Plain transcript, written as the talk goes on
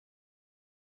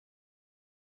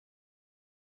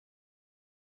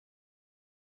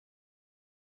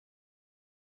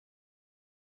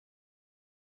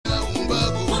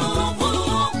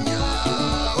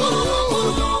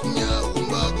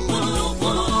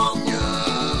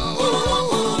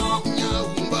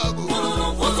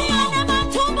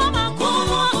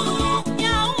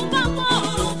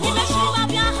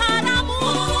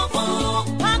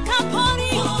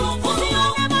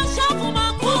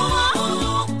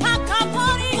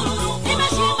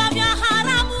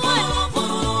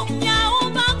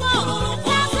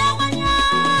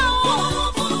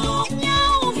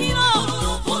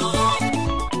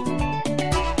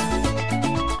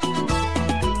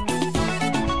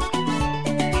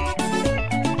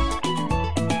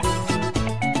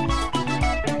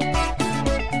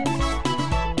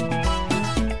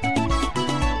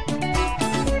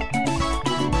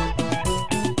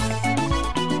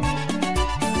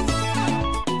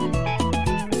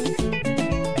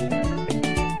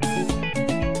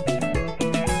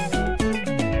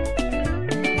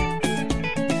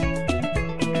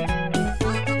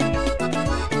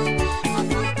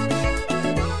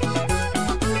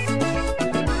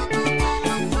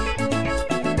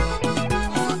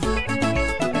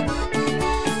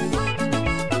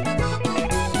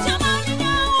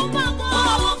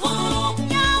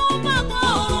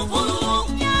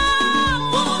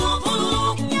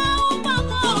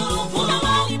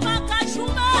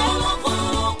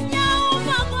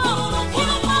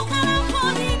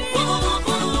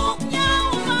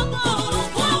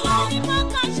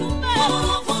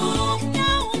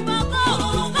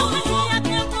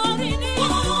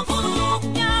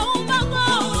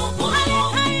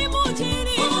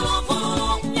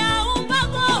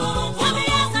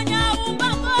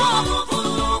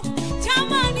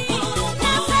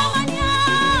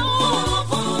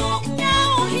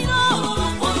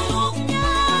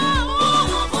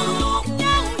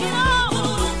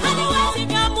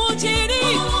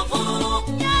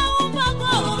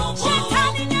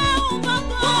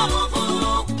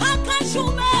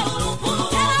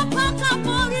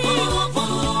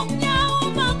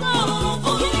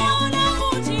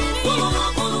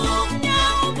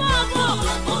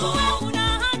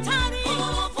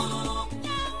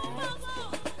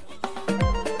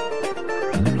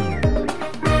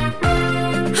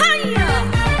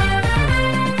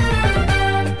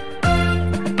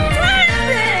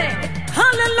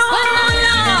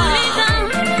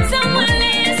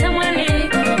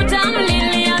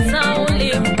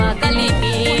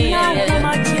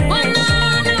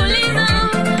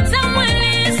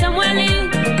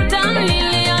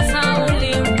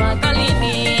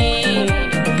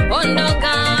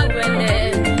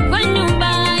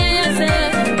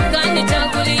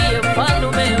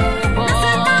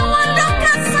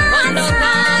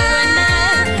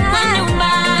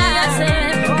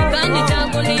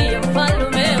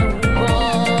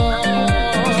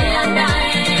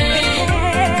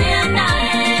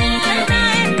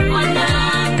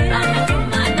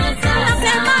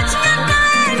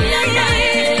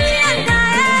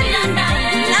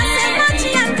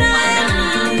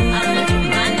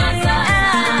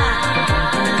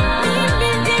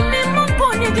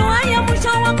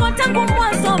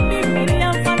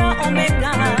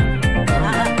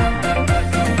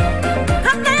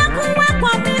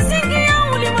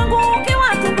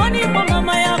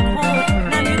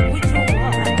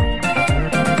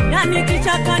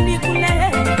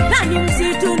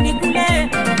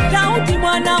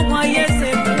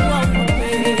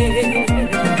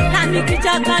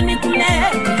nataka nikule,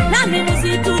 nami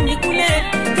msitu nikule,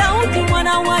 Daudi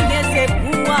mwana wa Yese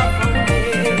kuwa mfalme.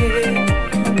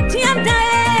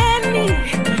 Jiandaeni,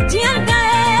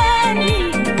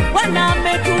 jiandaeni, Bwana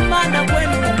ametuma na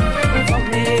kwenu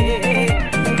mfalme.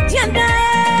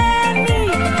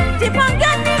 Jiandaeni,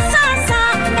 jipangeni sasa,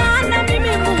 maana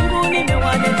mimi Mungu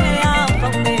nimewaletea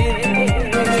mfalme.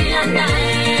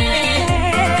 Jiandaeni.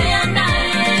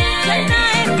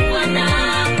 Bwana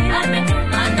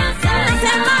ametuma na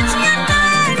sasa.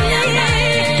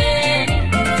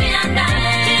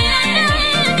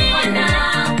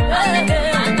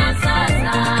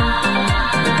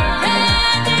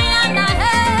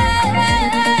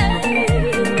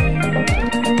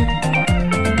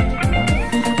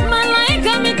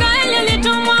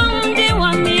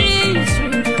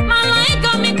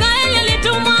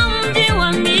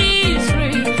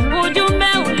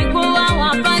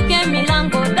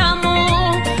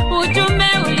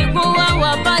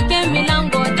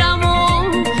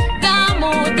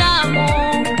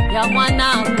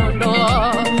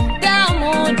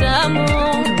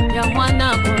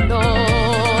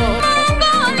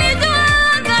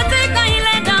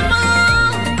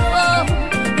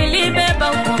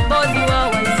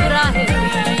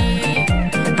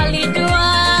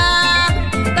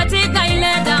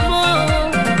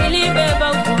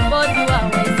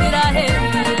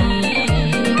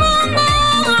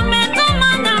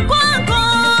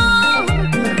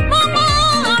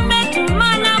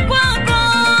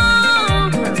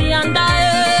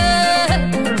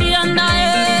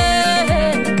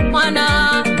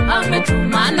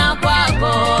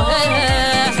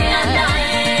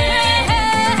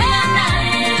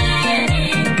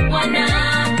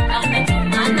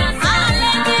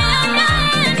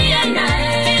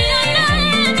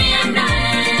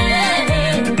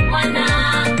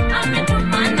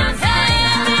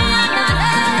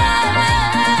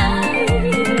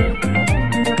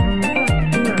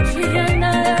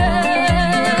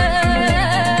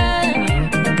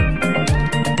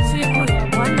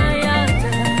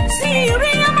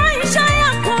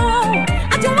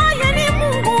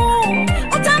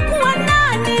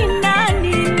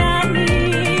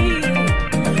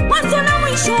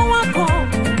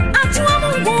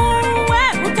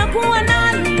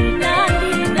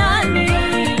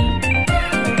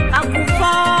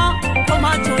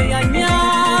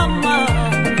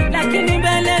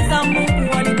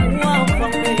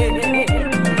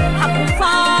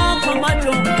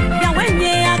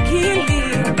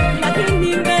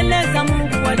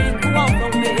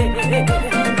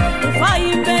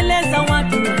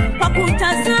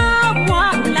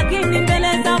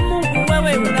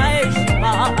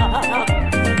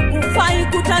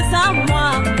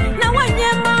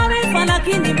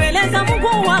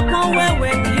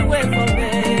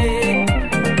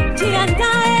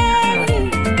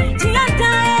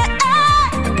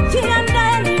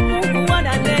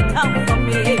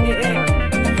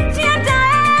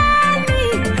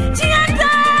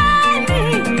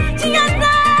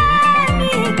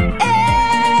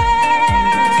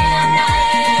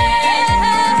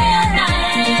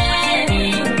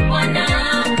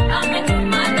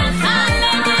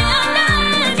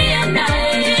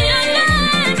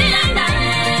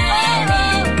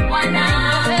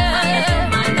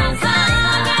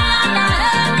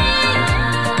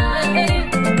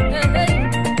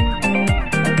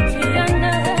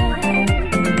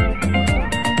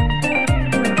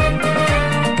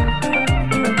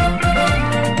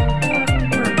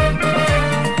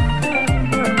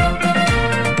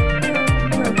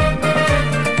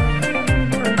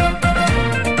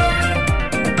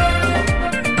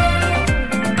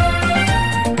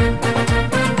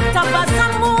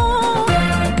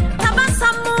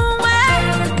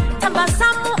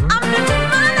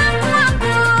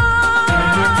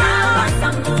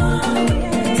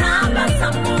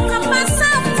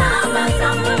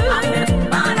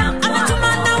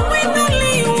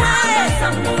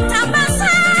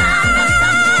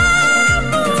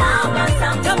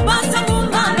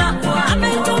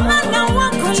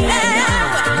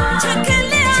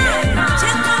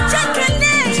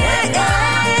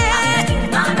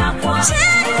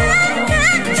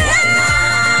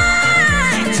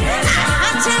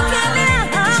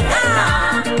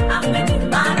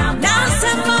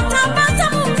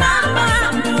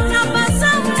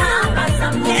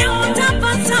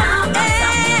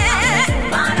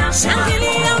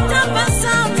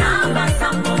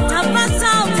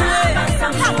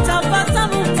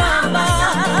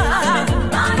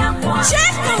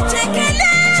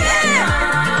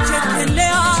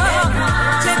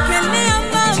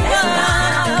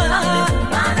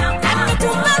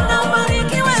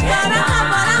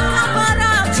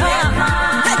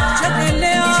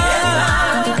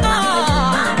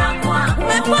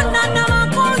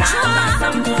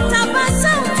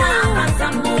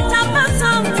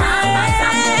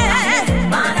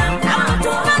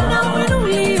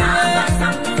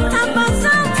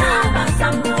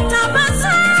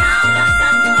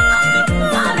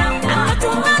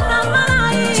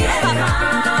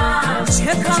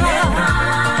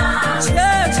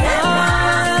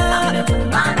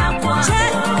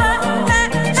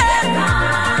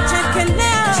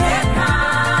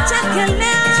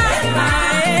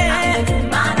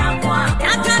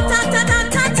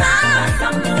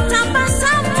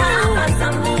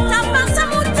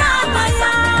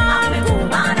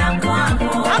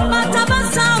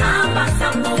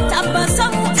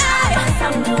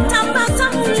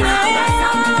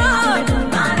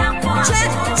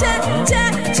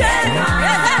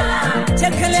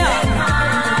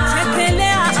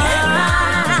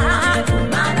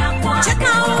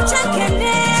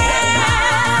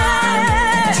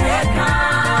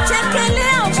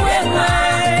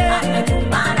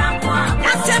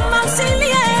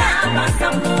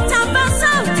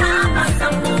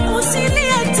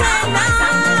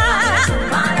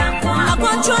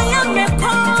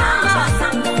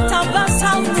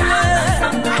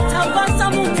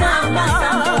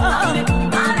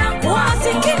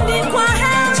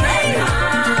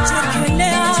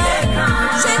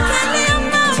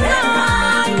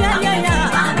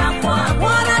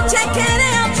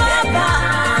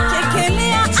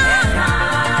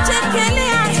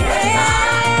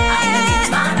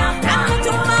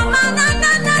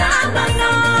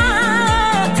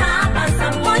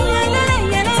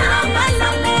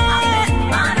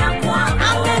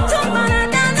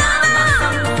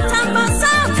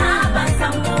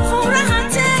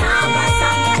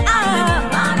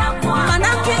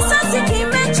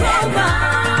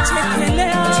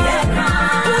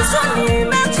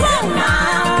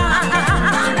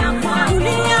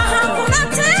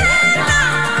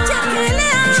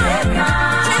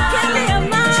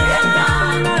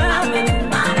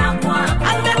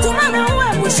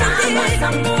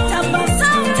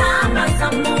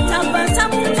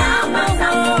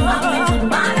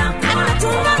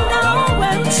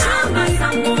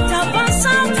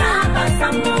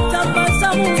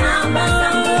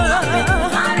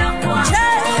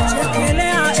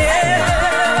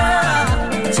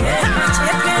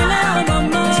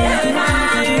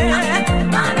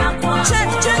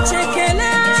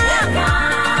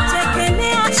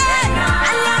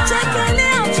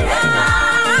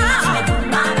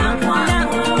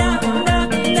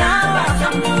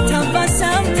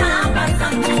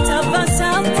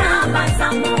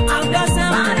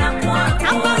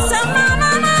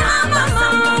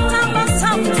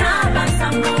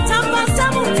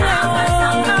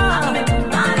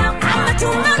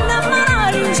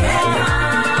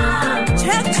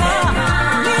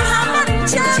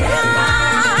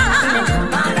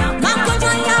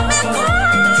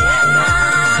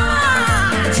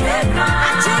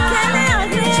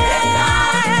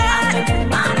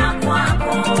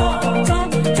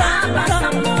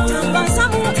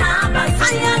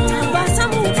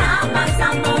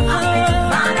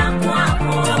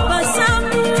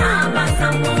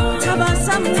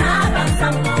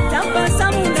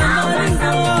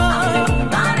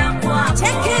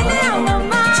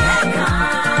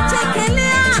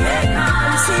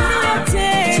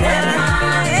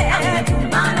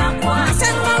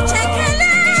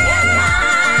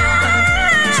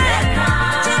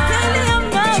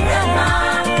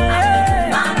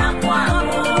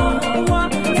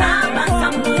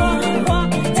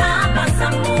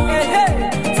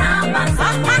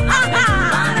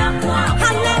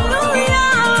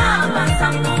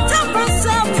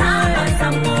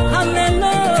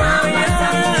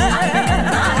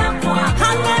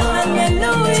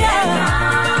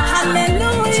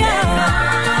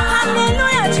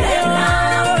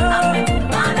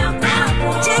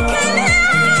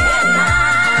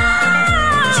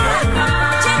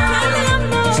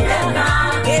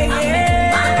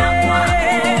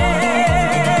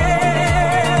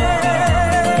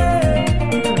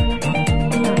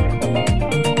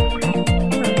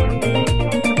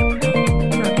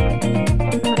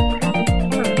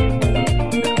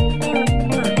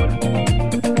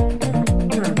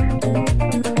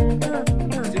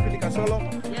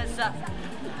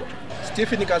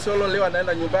 Stephen Kasolo leo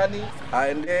anaenda nyumbani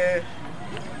aende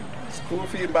school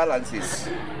fee balances.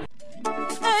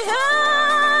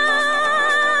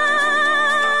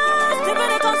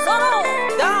 Stephen Kasolo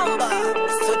Gamba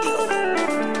Studio.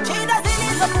 China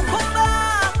zilizo kukumba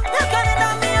yakana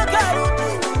miaka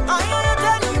rudi.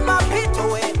 Ayata ni mapito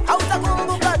we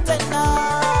hautakumbuka tena.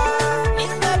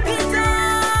 Nimepita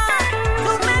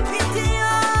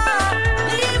tumepitia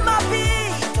ni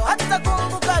mapito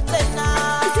hatutakumbuka tena.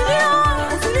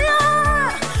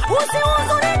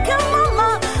 Usiwazunike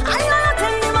mama, aina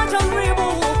yote ni majaribu.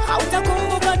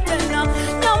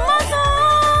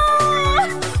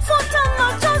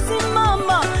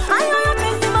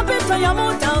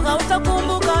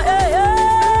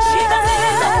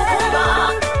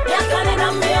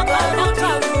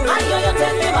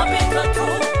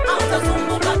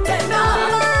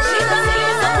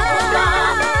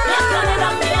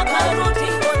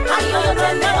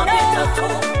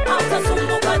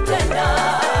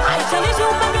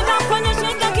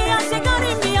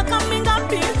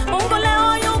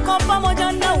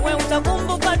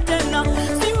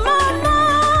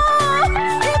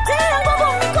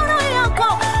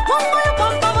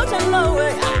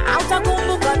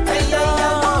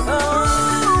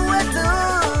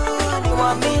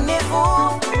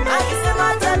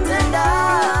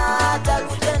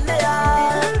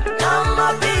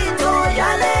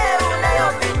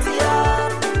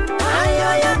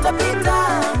 yaliyopita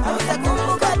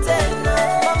hautakumbuka tena.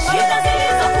 Shida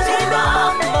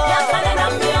zilizokukumba miaka nenda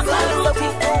miaka rudi,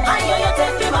 hayo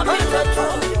yote ni mapito tu,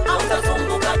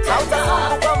 hautakumbuka tena.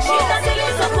 Shida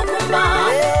zilizokukumba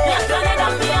miaka nenda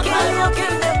miaka rudi,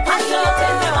 hayo yote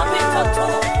ni mapito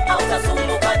tu,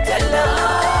 hautakumbuka tena.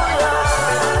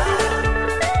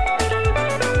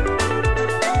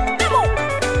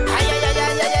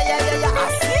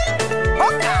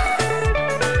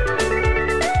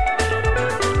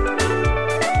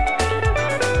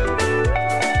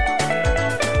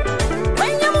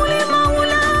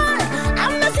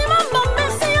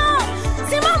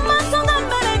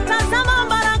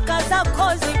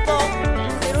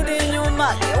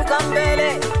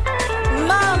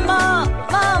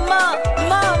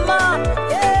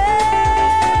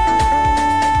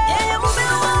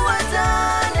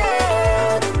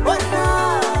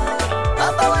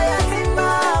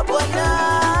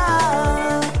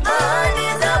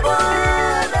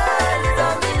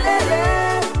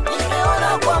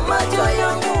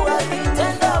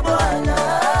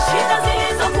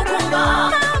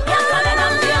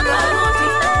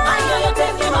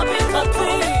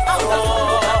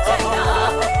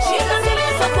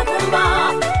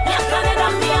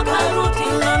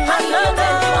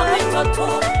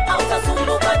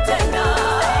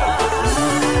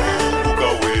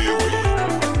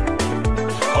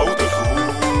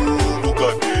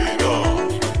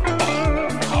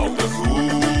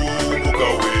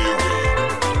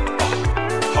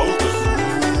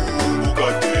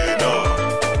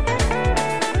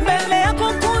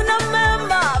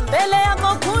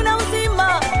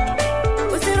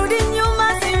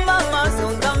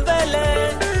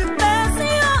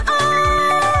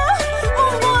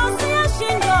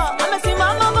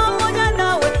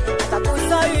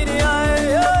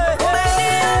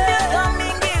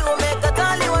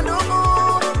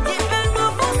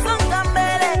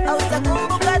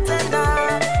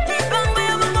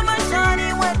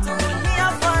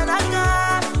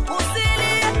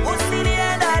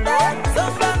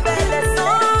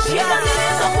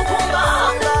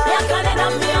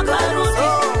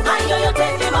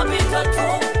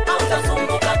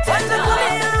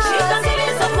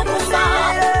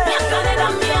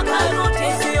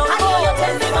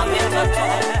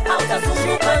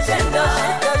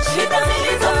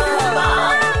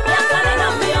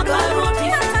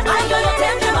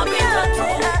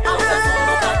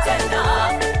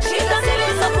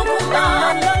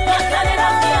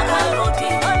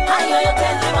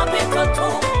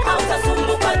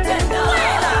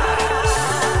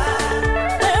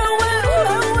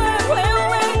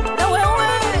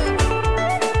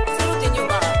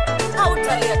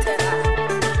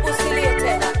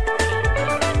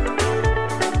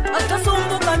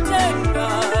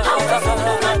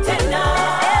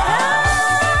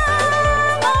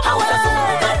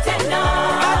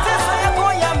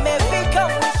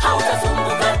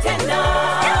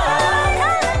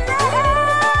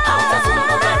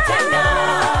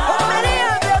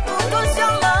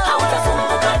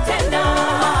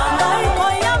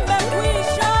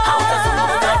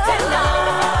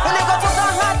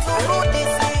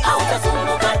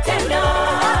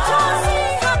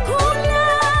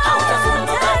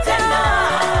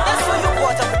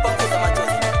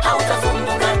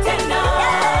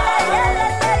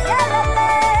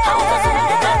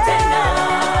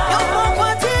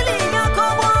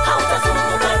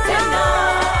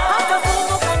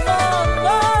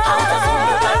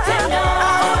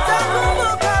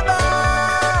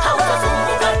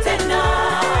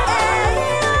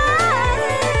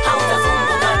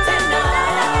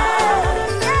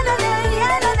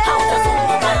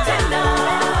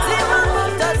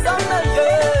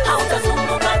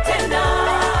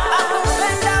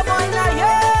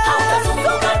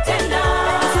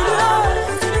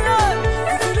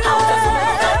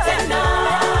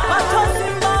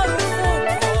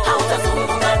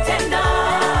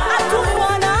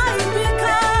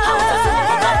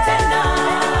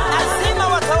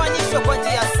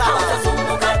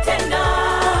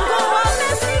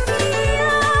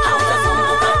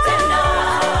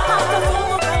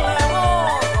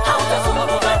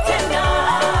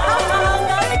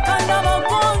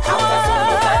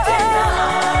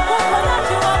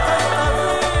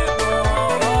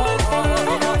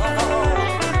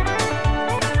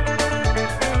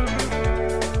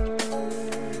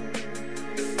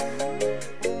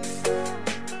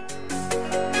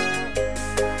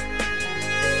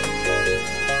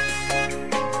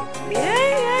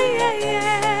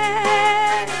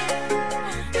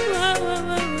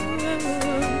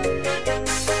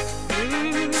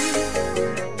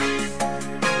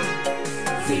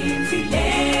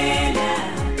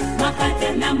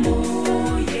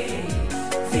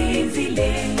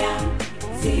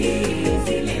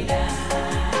 zizilela,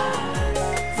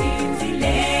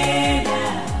 zizilela,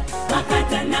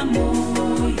 makata na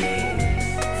muye,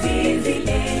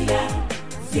 zizilela,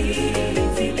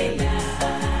 zizilela.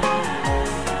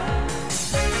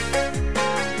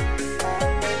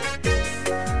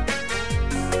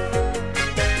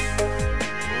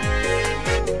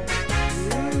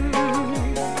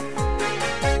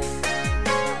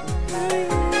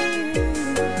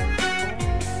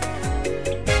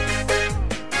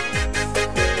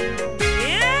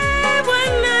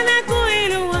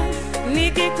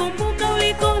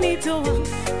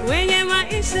 Wenye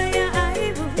maisha ya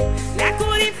aibu na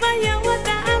kunifanya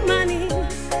wataamani.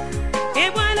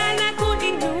 Bwana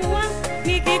nakuinua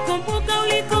nikikumbuka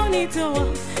ulikonitoa.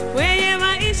 Wenye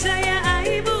maisha ya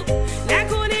aibu na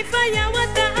kunifanya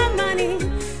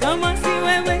wataamani. Kama si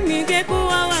wewe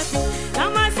ningekuwa wapi?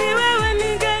 Kama si wewe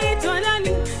ningeitwa nani?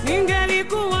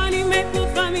 Ningelikuwa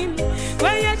nimekufa mimi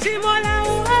kwenye shimo la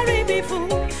uharibifu.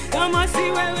 Kama si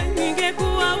wewe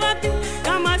ningekuwa wapi?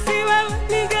 Kama si wewe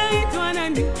ningeitwa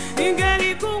nani?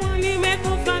 Ningelikuwa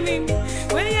nimekufa mimi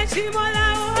kwenye shimo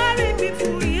la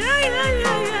uharibifu.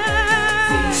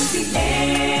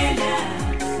 Zizilela,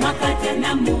 makata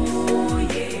na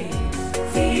muye,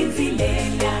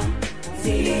 zizilela,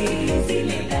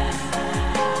 zizilela,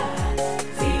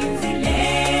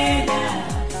 zizilela,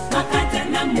 makata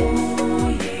na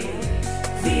muye,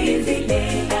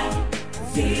 zizilela,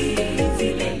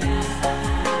 zizilela.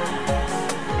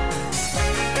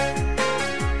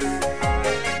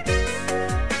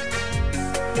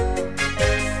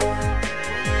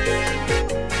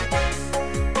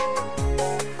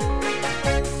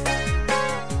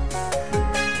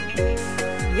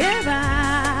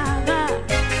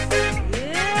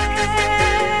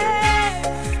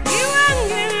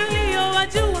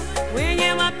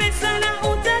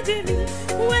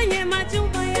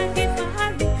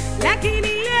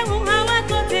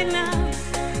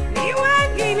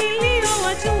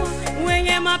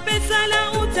 Pesa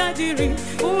na utajiri,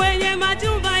 wenye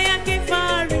majumba ya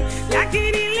kifahari,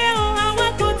 lakini leo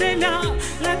hawako tena.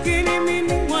 Lakini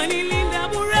mimi wanilinda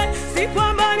bure, si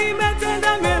kwamba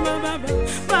nimetenda mema Baba,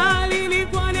 bali ni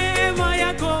kwa neema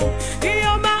yako.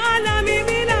 Ndiyo maana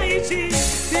mimi naishi,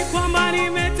 si kwamba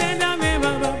nimetenda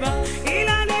mema Baba,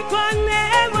 ila ni kwa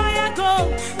neema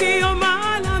yako. Ndiyo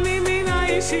maana mimi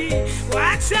naishi,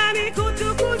 wacha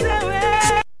nikutukuze wewe.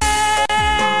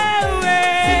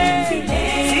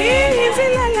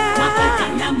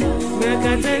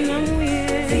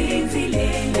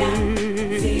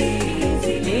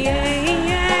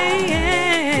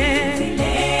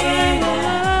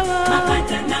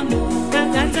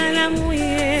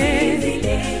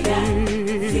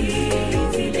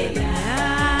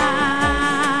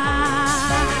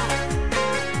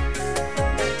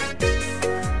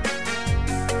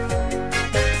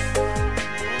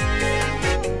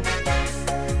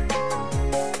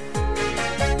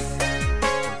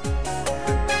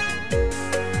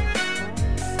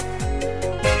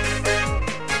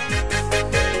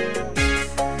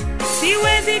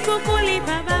 Siwezi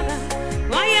kukulipa Baba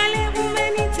kwa yale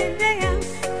umenitendea,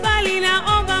 bali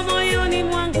naomba moyoni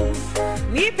mwangu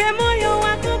nipe moyo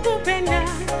wa kukupenda.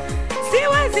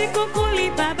 Siwezi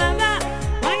kukulipa Baba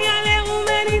kwa yale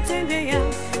umenitendea,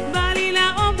 bali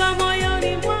naomba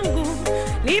moyoni mwangu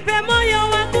nipe moyo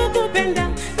wa kukupenda.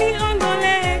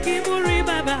 Niondolee kiburi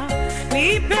Baba,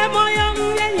 nipe moyo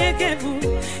mnyenyekevu,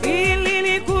 ili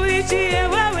nikuichie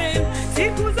wewe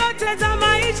siku zote za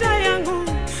maisha yangu.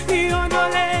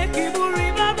 Niondole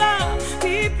kiburi Baba,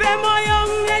 nipe moyo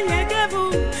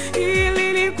mnyenyekevu,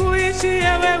 ili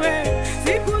nikuishie wewe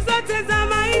siku zote za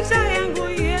maisha yangu.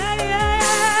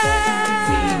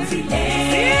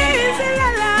 Zizilela,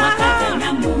 makata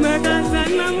na muye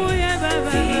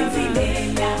Baba,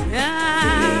 zizilela,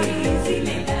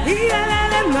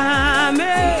 zizilela,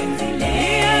 mame,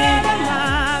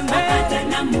 makata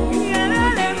na muye,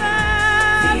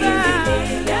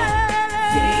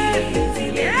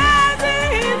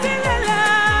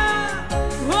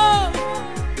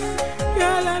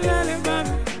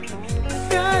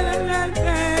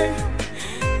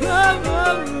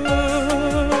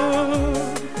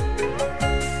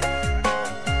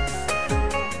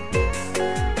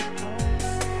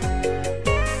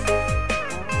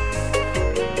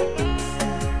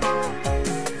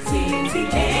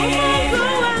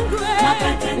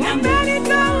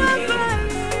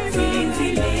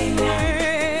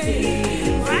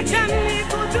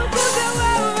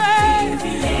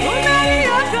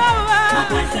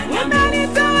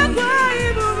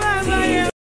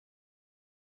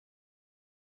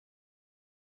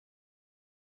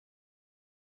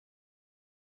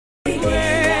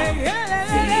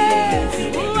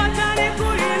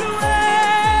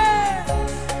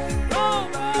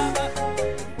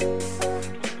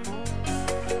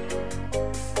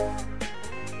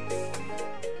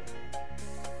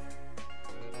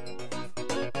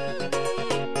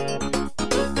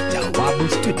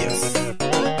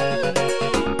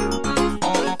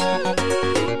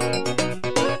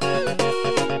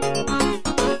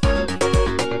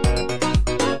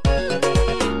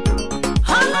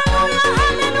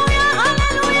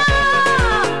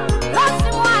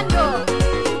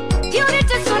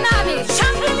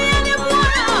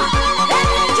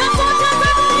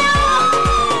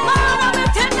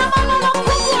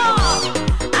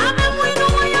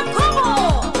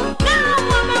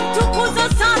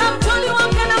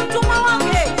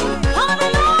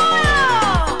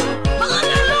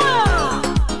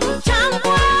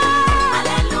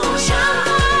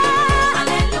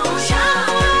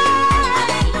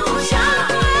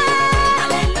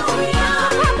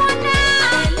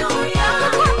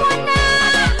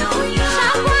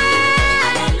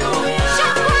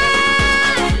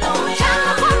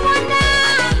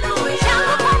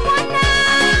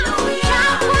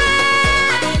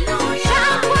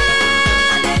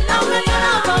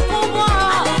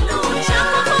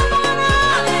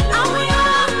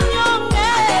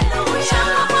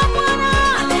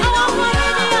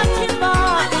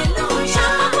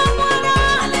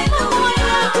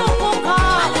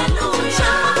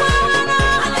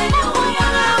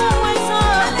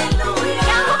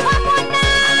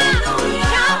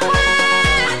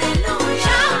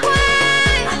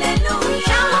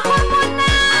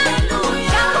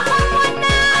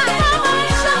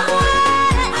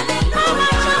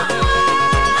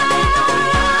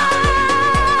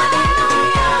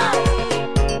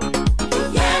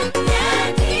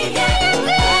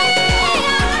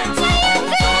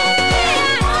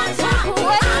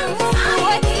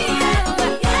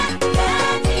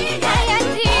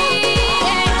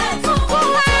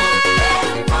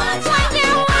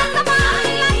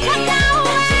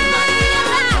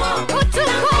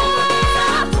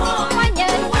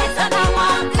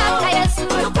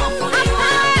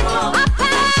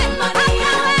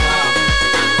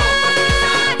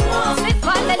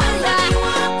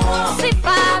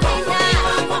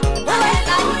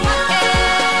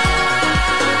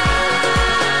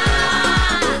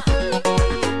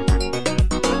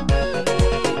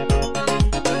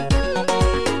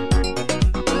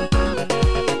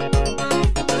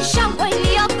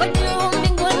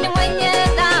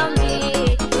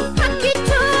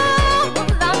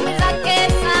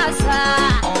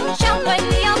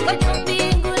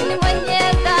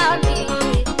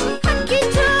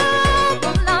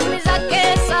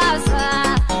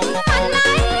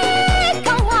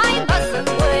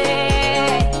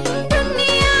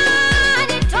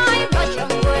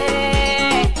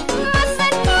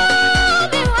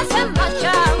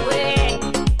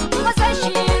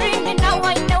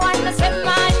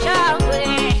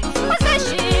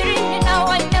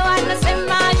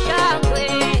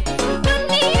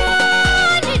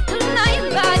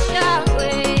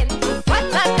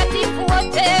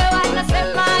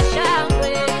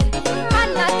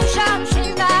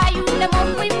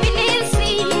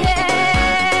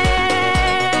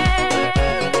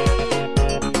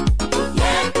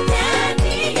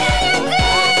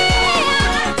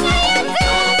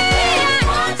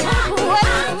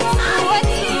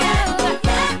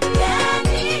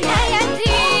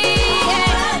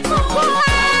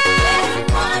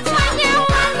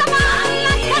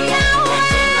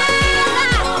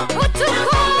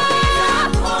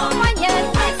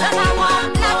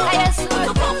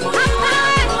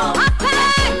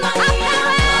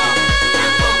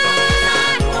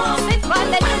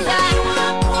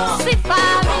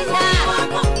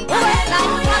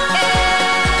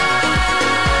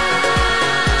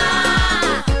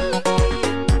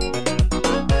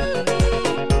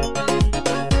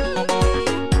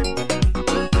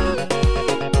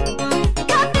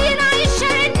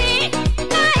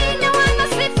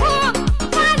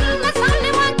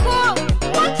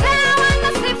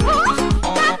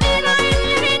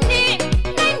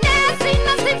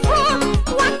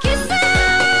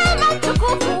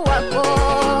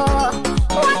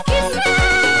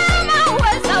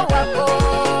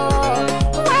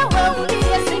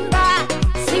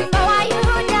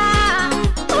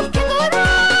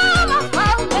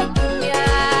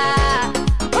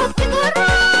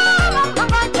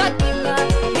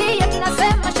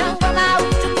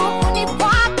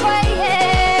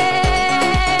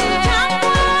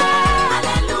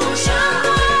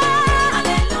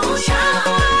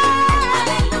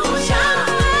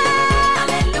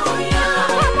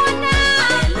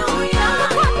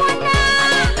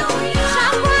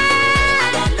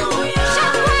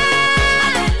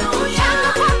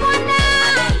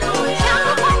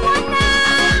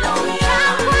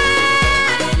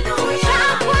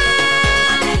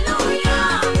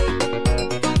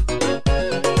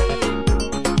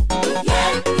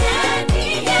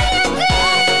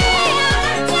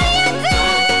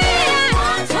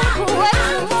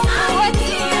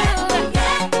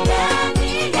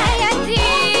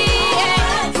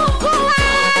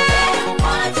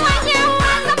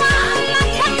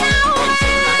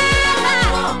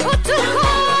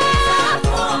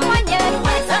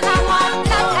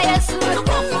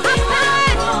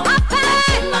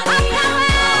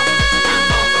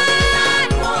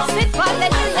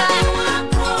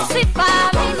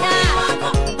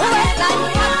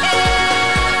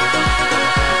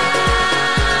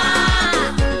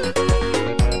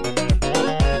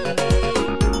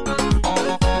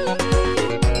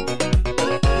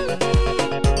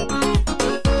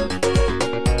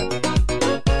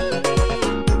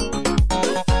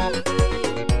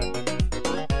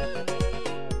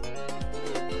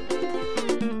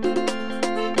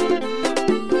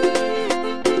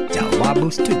 Global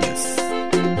Studios.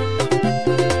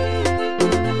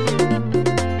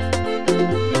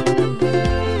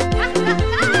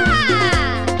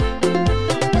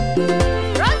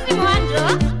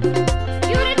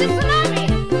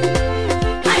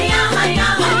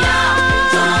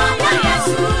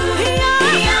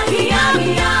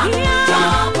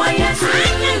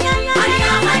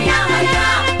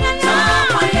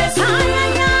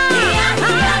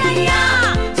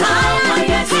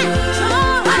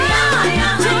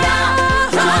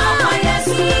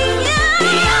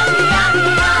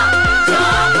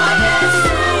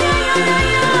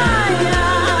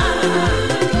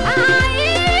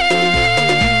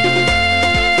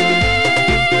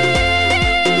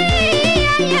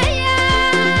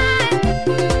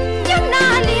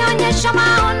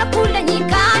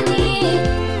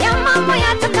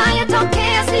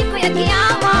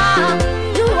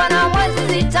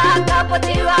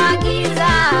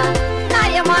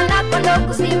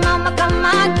 Kusimama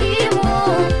kama kimu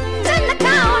tena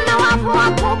kaona wapo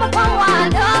wakubwa kwa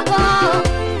wadogo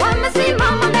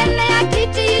wamesimama mbele ya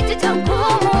kiti cha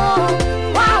hukumu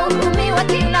wahukumiwa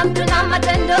kila mtu na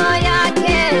matendo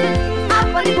yake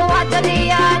hapo ndipo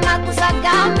watalia na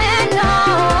kusaga meno.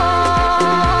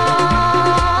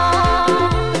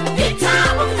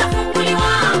 Vitabu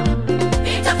vitafunguliwa,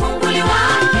 vitafunguliwa,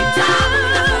 vitabu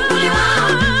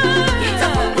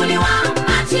vitafunguliwa,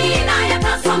 majina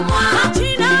yatasomwa.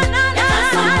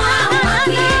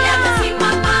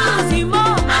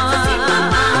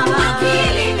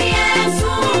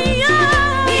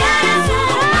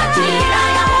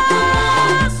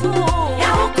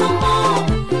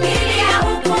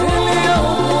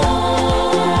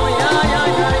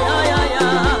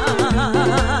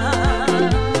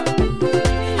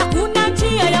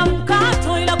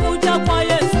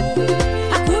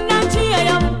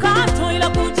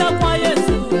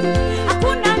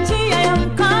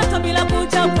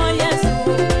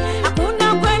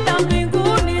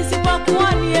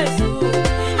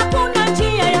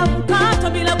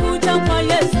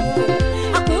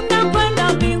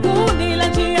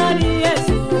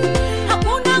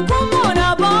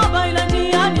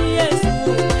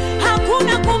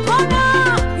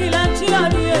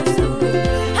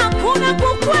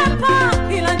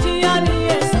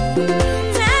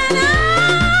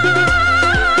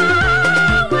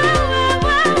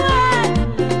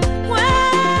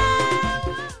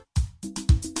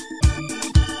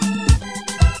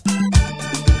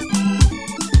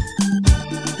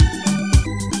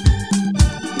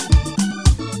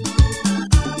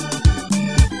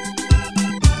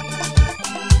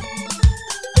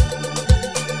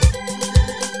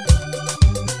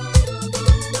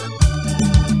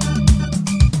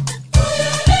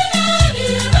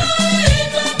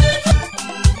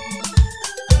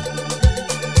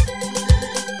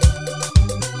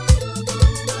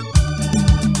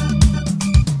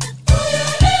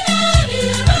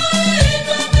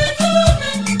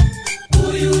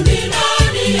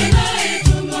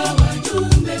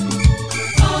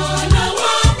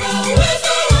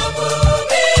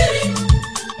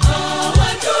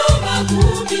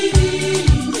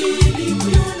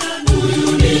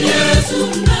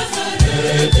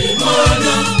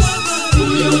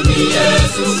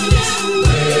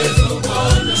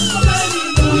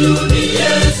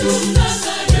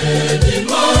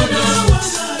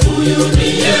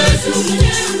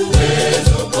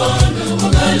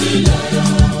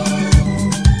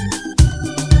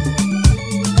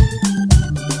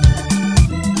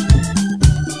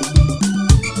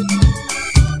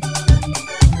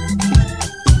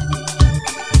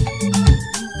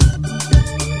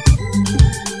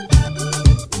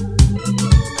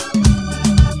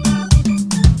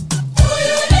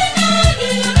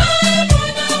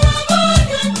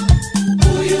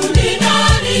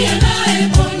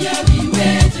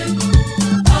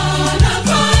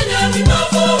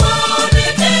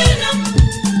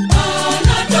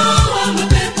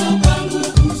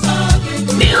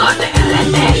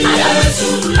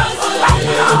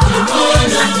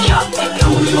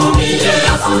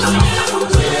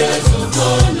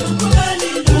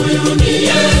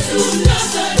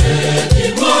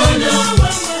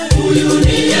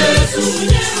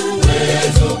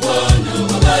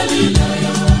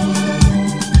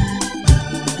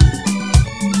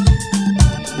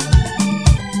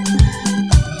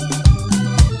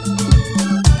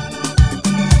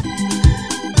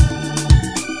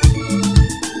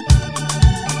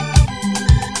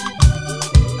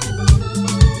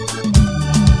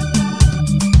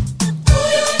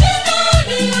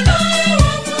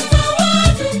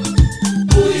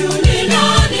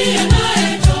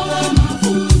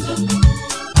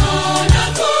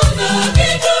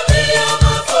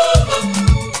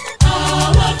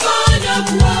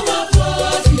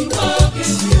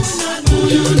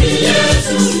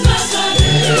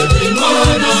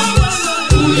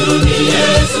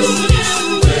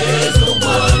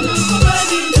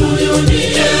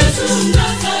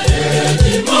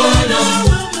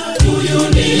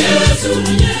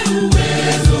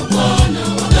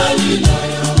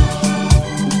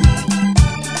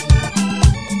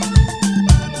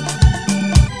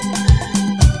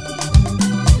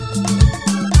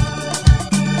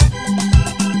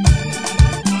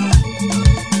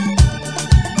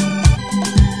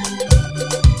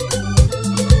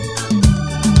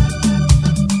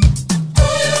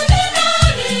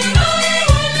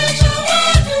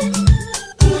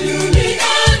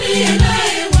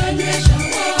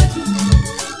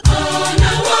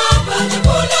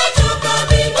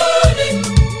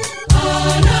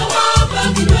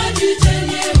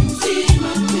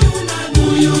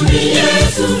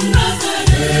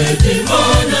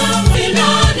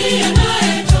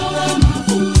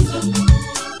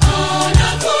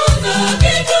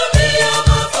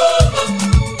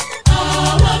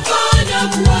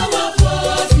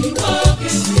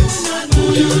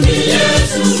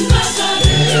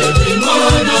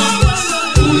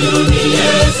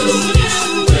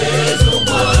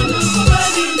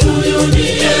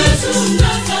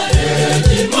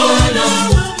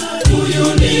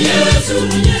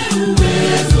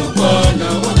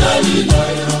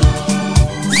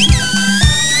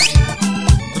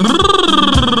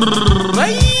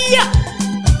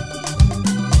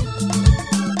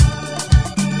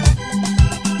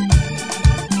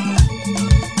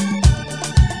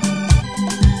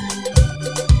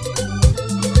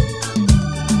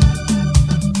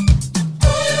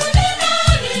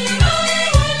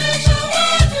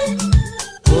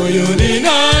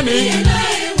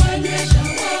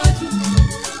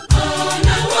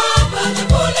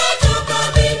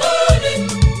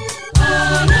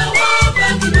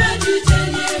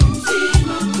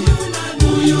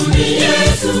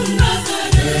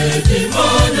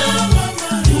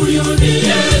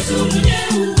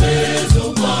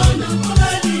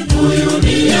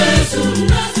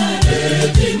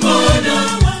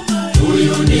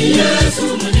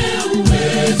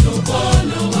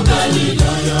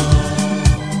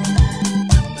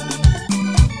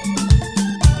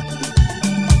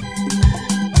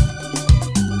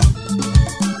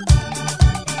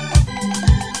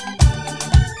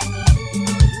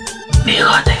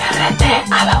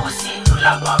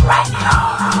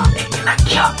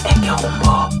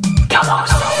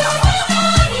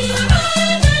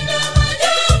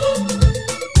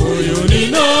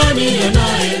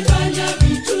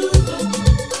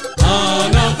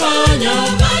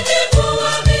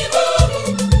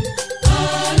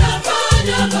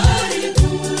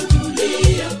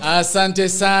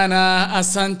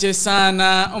 Asante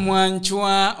sana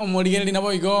mwanchwa umuligeni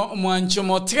naboigo mwancho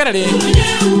motigarare.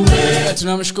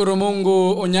 Tunamshukuru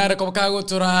Mungu unyare kwa kago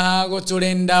turago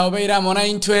tulenda obeira mona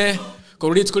intwe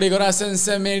kulit kuligora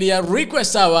sense media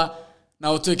request awa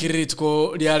na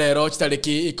utukiritko lya lero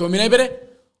kitariki 12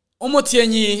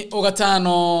 umutienyi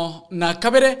ugatano na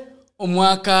kabere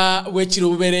umwaka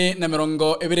w'ekirubere na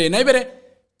 2022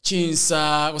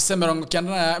 chinsa gusemerongo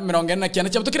kyana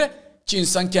cyabutukire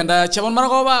chinsa nkyanda chabon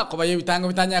maragoba kobaye bitanga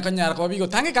bitanya kanyara ko bigo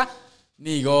tangeka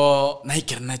nigo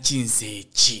naikirna chinse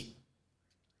chi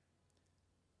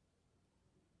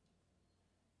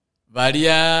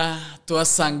varia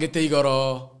twasangete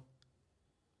igoro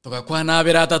tugakwana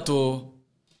biratatu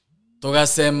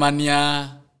tugasemania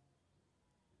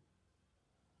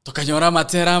tukanyora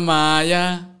matera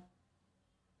maya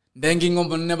ndengi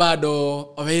ngombone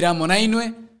bado obeira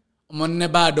monainwe omonne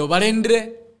bado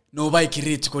barendre no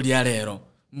baikiriti ko lya rero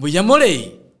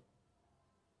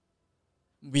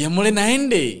mbuyamole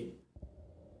naende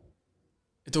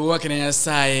ituwa kenya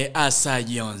sae asa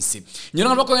yonsi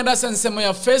nyona bako ngenda sensemo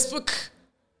ya Facebook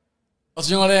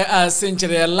osonyore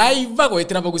asenchire live ko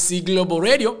itira bogu si Global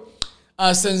Radio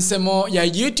sensemo ya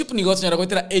YouTube ni gotonyora ko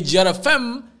itira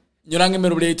AGRFM nyorange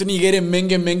merubule itu ni gere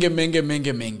menge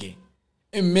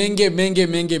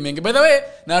by the way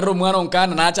na romwana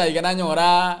onkana na acha igana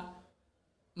nyora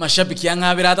mashabiki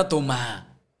yanga birata toma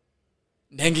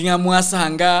ndenginga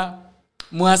mwasanga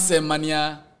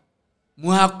mwasemania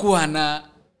mwakuana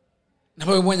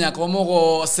nabo mwonya ko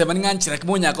mogo semania nchira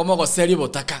kimonya ko mogo seri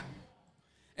botaka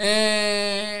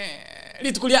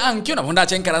litukulia ankyo na bonda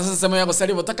chenkara sensemo yako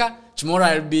seri botaka tomorrow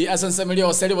will be asensemeli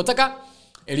o seri botaka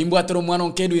elimbu atero mwana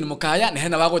onkedu in mukaya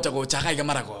nehena bago chako chaka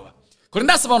igamara goba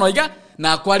kurinda sabono iga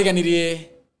na kwariganirie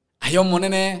ayo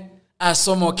monene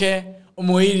asomoke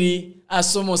umuiri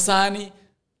asomosani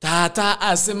tata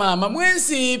asemama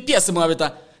mwensi pia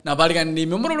semwabeta na barigani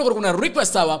memoro kuna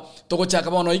request awa togo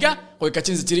chaka bono iga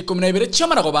koikachinzi chiri 12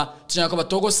 chamara goba tunyakoba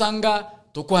togo sanga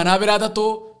tokwana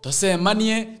biratatu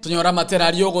tosemanie tunyora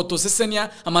materario go tosesenia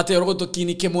amatero go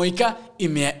tokinike moika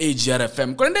imea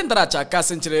AGRFM kurende ndaracha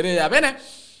kasenchirere ya bene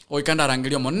oikanda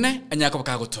rangelio monne anyako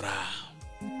kagotura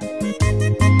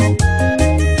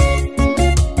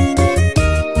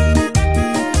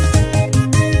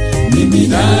mimi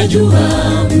najua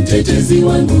mtetezi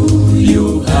wangu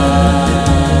yu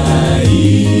hai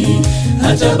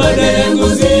hata baada ya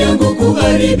ngozi yangu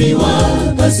kuharibiwa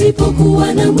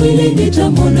pasipokuwa na mwili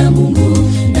nitamwona Mungu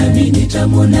nami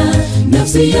nitamwona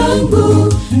nafsi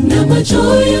yangu na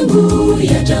macho yangu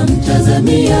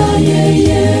yatamtazamia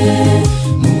yeye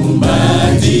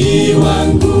muumbaji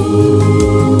wangu.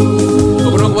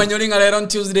 Wanyolinga lero on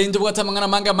Tuesday ndubwata mangana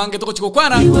manga toko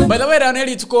chikokwana by the way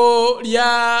raneli tuko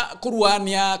lya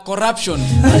kuruania corruption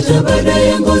hata baada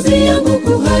ya ngozi yangu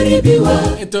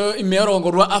kuharibiwa eto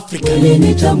imeorongorwa Afrika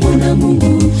nitamwona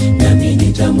Mungu nami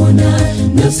nitamwona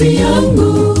nafsi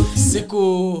yangu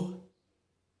siku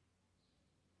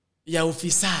ya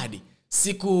ufisadi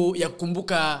siku ya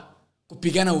kukumbuka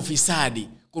kupigana ufisadi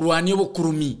kuruania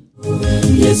bukurumi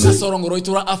Yesu asorongoro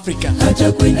itura Afrika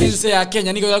ense ya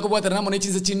Kenya niko yako bwatera namone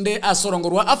chinze chinde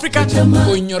asorongoro Afrika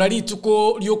ko inyora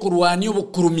lituko lyo kuruani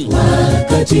obukurumi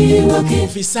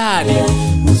ufisadi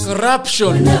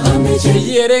corruption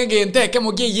yerenge nteke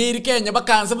mugiye yiri Kenya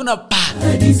bakanza buna pa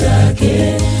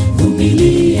zake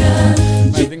vumilia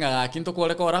Jinga kinto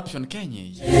kole corruption Kenya.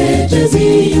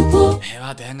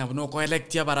 Wate hanga buno ko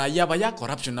electia baraya baya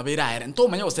corruption na bira ento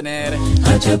manya osenere.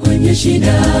 Acha kwenye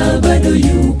shida bado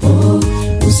yupo.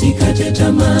 Usikate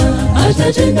tamaa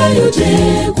atatenda yote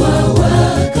kwa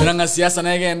wakati. Kuranga siasa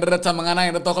na yende tamangana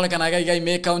yende tokole kana ga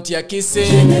ime county ya Kisii.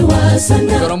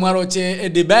 Goromwaroche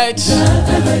debate.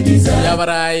 Ya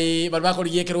barai barbako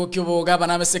yekero kyobo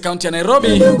gabana mese county ya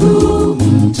Nairobi.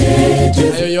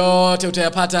 Ayo yote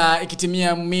utayapata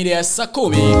ikitimia media saa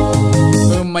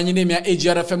 10. Manyine mya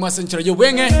AGRFM asenchero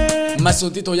yobwenge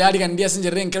masuntito yali kandia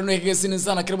senjere nkero ekesini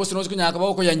sana kirebo sino kunya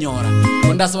kabako ya nyora.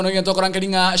 Konda sono ngento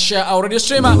korankelinga share our radio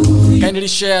streamer. Kindly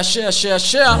share.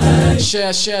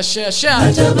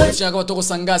 Tunaka watoko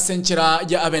sanga senchira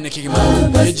ya abene kigima.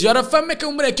 Ejara fame ke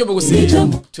umre kyo bugusi.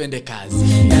 Twende kazi.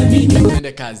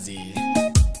 Twende kazi.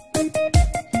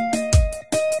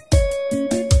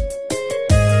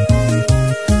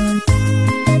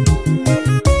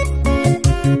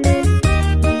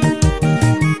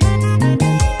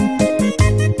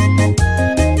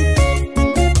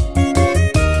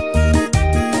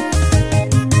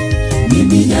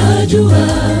 Ninajua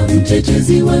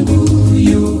mtetezi wangu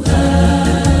yu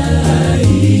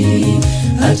hai,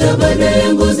 hata baada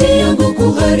ya ngozi yangu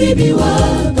kuharibiwa,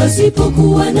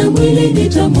 pasipokuwa na mwili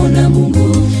nitamwona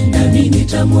Mungu, nami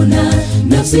nitamwona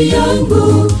nafsi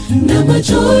yangu, na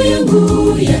macho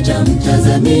yangu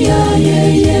yatamtazamia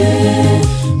yeye,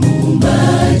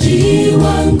 muumbaji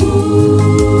wangu.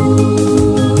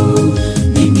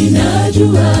 Mimi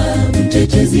najua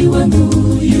mtetezi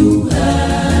wangu yu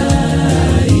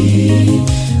hai,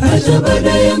 hata baada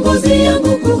ya ngozi yangu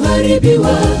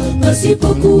kuharibiwa,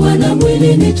 pasipokuwa na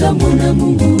mwili nitamwona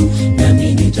Mungu,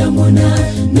 nami nitamwona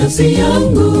nafsi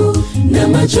yangu, na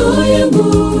macho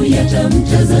yangu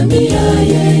yatamtazamia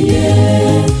yeye,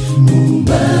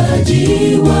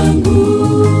 muumbaji wangu.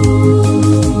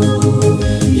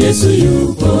 Yesu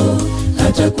yupo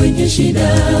hata kwenye shida,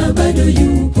 bado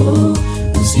yupo.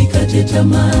 Usikate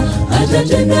tamaa,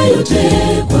 atatenda yote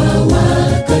kwa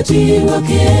wakati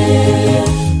wake.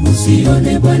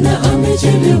 Usione Bwana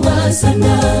amechelewa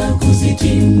sana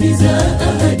kuzitimiza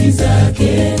ahadi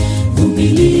zake.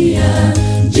 Vumilia,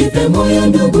 jipe moyo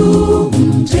ndugu,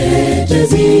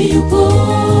 mtetezi yupo.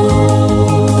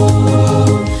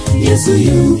 Yesu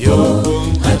yupo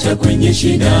hata kwenye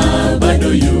shida,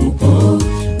 bado yupo.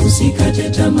 Usikate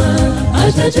tamaa,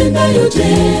 atatenda yote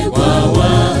kwa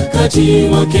wakati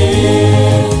wake.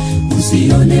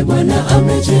 Usione Bwana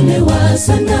amechelewa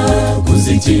sana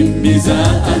kuzitimiza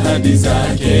ahadi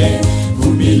zake.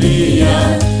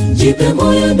 Vumilia, jipe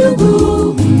moyo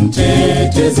ndugu,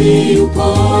 mtetezi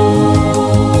yupo.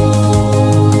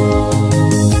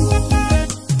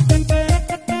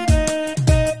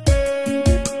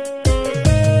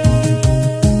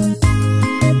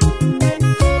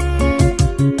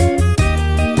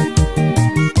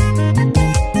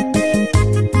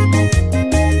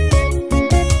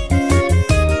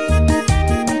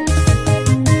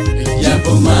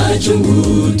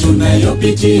 Machungu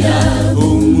tunayopitia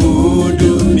humu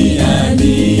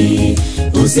duniani,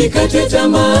 usikate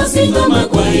tamaa, simama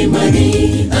kwa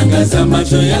imani, angaza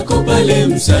macho yako pale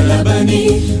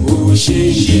msalabani.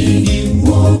 Ushindi,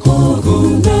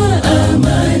 wokovu na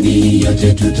amani,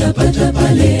 yote tutapata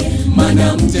pale,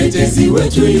 maana mtetezi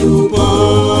wetu yupo.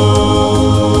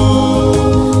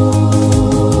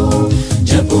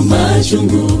 Japo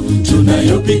machungu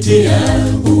tunayopitia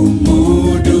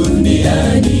humu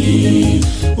duniani,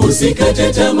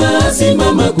 usikate tamaa,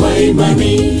 simama kwa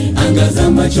imani,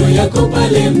 angaza macho yako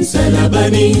pale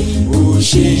msalabani.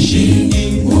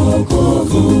 Ushindi,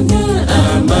 wokovu na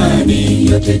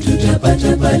amani, yote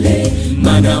tutapata pale,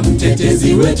 maana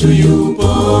mtetezi wetu yupo.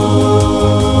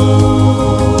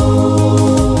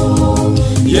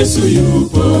 Yesu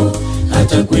yupo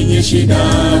hata kwenye shida,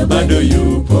 bado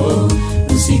yupo.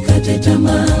 Usikate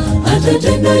tamaa,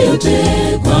 atatenda yote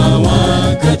kwa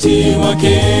wakati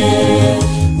wake.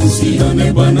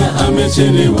 Usione Bwana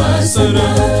amechelewa sana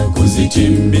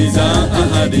kuzitimiza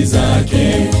ahadi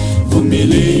zake.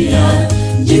 Vumilia,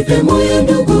 jipe moyo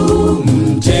ndugu,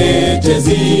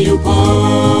 mtetezi yupo.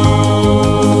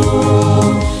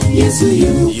 Yesu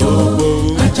yupo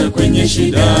hata kwenye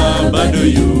shida, bado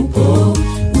yupo.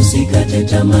 Usikate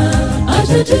tamaa,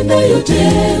 atatenda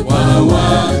yote kwa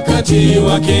wakati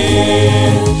wake.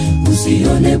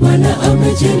 Usione Bwana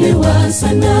amechelewa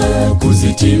sana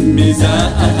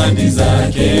kuzitimiza ahadi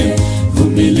zake.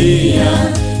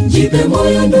 Vumilia, jipe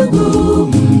moyo ndugu,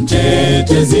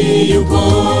 mtetezi yupo.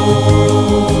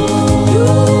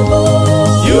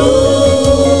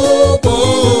 Yupo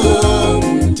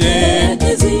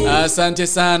mtetezi. Asante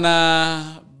sana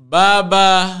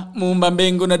Baba muumba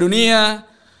mbingu na dunia.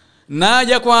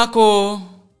 Naja kwako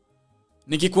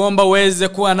nikikuomba uweze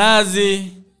kuwa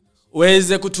nazi,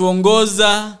 uweze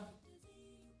kutuongoza,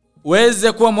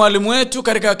 uweze kuwa mwalimu wetu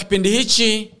katika kipindi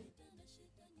hichi,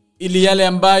 ili yale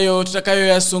ambayo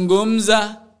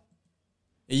tutakayoyazungumza,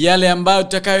 yale ambayo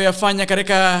tutakayoyafanya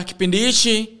katika kipindi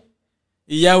hichi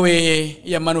yawe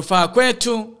ya manufaa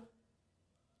kwetu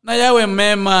na yawe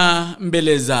mema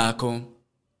mbele zako.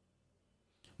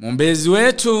 Mwombezi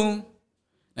wetu,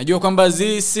 najua kwamba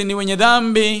sisi ni wenye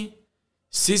dhambi,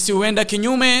 sisi huenda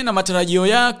kinyume na matarajio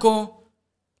yako,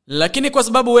 lakini kwa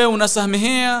sababu wewe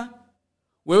unasamehea,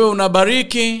 wewe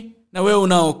unabariki na wewe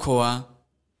unaokoa,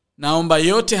 naomba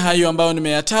yote hayo ambayo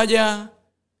nimeyataja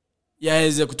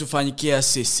yaweze kutufanyikia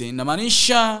sisi. Na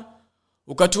maanisha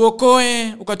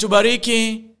ukatuokoe,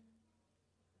 ukatubariki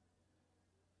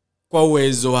kwa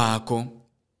uwezo wako.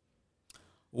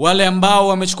 Wale ambao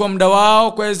wamechukua muda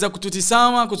wao kuweza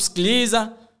kututizama,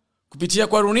 kutusikiliza kupitia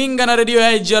kwa runinga na redio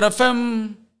ya IGRFM,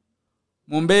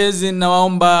 Mwombezi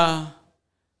naomba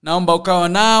ukawa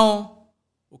nao,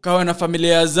 ukawa na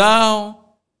familia zao,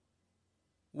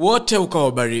 wote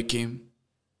ukawabariki.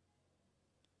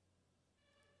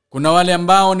 Kuna wale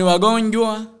ambao ni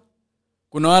wagonjwa,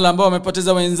 kuna wale ambao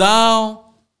wamepoteza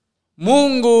wenzao.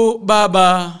 Mungu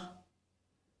Baba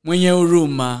mwenye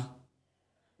huruma,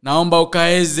 naomba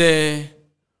ukaweze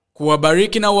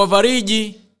kuwabariki na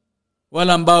uwafariji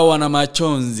wale ambao wana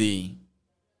machozi.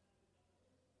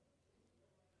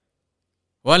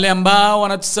 Wale ambao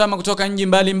wanatazama kutoka nchi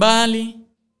mbalimbali,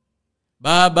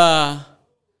 Baba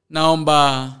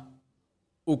naomba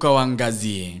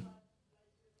ukawaangazie.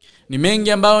 Ni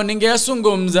mengi ambao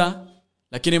ningeyazungumza,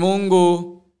 lakini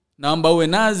Mungu naomba uwe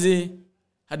nazi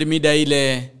hadi mida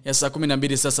ile ya saa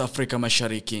 12 sasa Afrika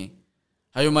Mashariki.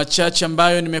 Hayo machache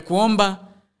ambayo nimekuomba,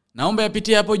 naomba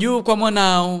yapitie hapo juu kwa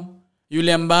mwanao,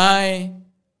 yule ambaye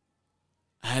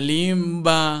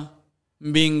aliumba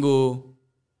mbingu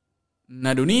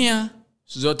na dunia.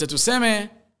 Zote tuseme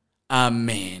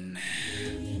amen.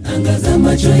 Angaza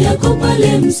macho yako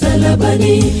pale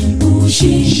msalabani,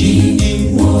 ushindi,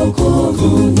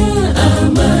 wokovu na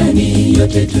amani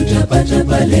yote tutapata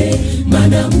pale,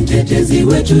 maana mtetezi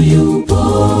wetu yupo.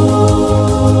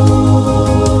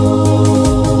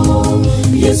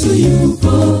 Yesu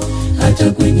yupo,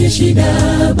 hata kwenye shida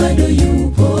bado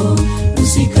yupo.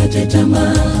 Usikate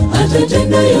tamaa,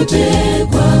 atatenda yote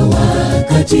kwa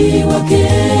wakati wake.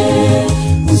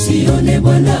 Usione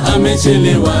Bwana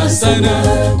amechelewa sana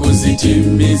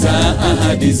kuzitimiza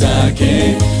ahadi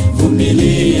zake.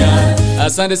 Vumilia.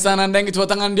 Asante sana ndengi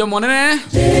tuwatanga ndio monene.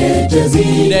 Tetezi.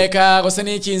 Deka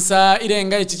koseni chinsa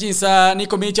irenga chinsa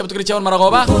niko micha butukiri cha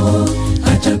maragoba.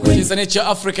 Chinsa ni cha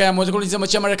Afrika ya moja kulinza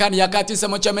mocha Marekani ya kati, chinsa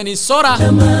mocha Minnesota,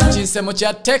 chinsa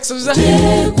mocha Texas,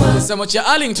 chinsa mocha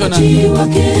Arlington,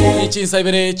 chinsa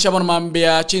ibere cha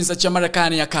Mambia, chinsa cha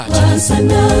Marekani ya kati.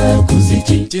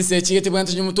 Chinsa chigeti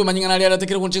bwantu jumutu manyingana ali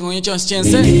alatekira kunchingo nyicho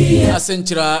chinsa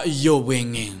asenchira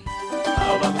yobwenge.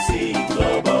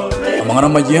 Amangana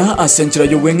majia asenchira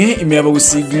yobwenge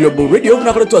imeabagusi Global Radio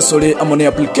nakole twasole amone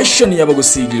application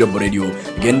yabagusi Global Radio.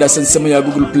 Genda sensemo ya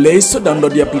Google Play Store,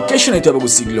 download the application ya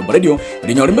yabagusi Global Radio.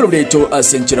 Ilinyolembero leto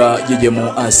asenchira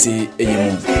yejemo asi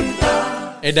eyemu.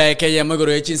 Eda eke ya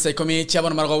mwegoro echinsa ikomi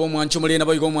chabana maragobo mwancho muri na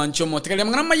boyigo mwancho motekale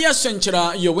amangana majia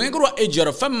asenchira yobwenge rwa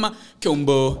IGRFM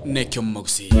kyombo ne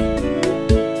kyomogusi.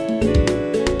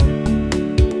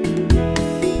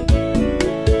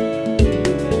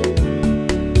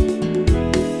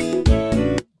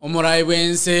 Omurai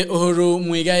wense Uhuru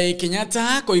Muigai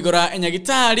Kenyatta koigora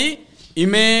enyagitari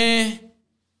ime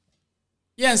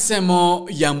yansemo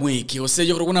ya mwiki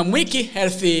osejo kuruguna mwiki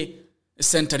healthy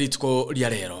center litko lya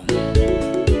lero.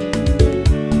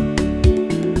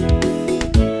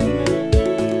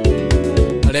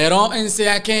 Lero ense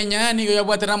ya Kenya nigo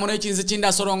yabwatera mono echinse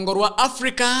chinda sorongo rwa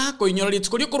Africa koinyoro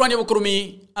litko lyokurwanya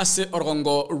bukurumi ase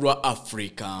orongo rwa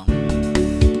Africa.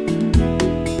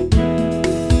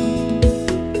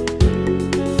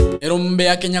 Erombe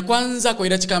ya Kenya kwanza kwa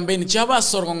irachi kampeni chaba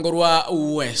sorongo rwa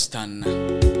Western.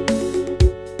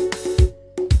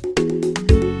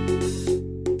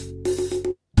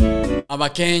 Aba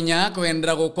Kenya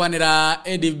kuendera gukwanira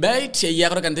debate ya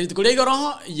kora kantiri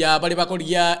kulegoro ya bali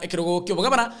bakolia ekirogo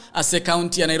kyobagabana ase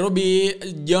county ya Nairobi.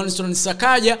 Johnson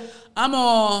Sakaja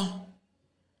amo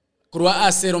kurwa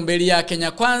ase rombeli ya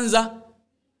Kenya kwanza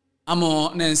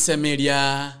amo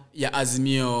nensemelia ya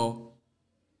Azimio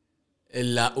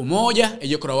la umoja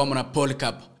eyokora wamo na Paul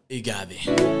Cup Igabe.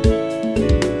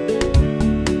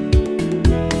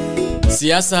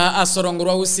 Siasa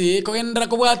asorongorwa usi kogendera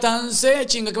kubwatanse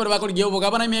chinga kibara bakoliye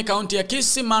ubugabana ime county ya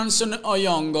Kisii, Manson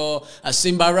Oyongo,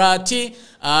 Simbarati,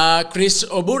 Chris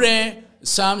Obure,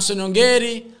 Samson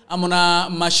Ongeri amona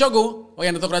Mashogo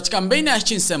wagenda tokora chikampeni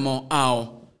achinsemo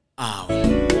ao.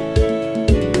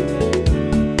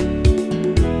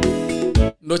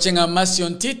 Ndochenga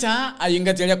Masion Tita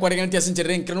ayingatilia kwa reganiti ya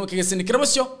sinchereng kranu kigesi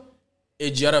kirabosyo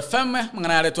IGRFM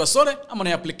mangana yale twasole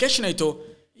amona application ito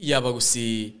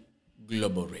yabagusi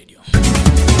Global Radio.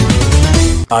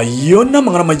 Ayona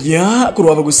mangana majia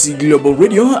kurwa bagusi Global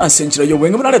Radio asenchira yo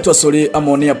wenga mangana twasole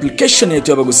amona application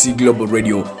ito yabagusi Global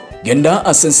Radio. Genda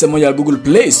asensemo ya Google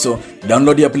Play Store,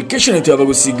 download the application ito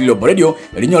yabagusi Global Radio.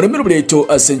 Elinyore mirubule ito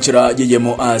asenchira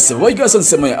yeyemo aseboiga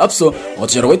asensemo ya App Store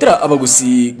otero wetera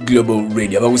abagusi Global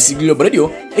Radio. Abagusi Global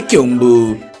Radio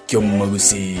ekyombo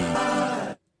kyomagusi.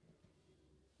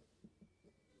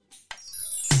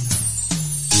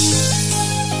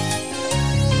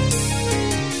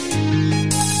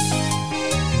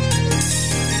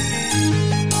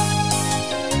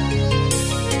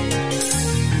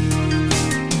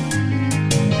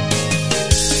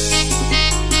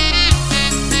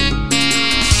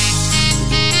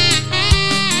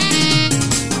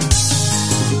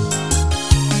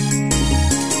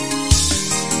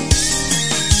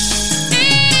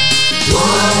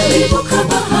 walivuka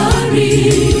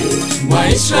bahari,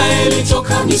 Waisraeli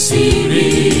toka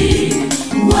Misri,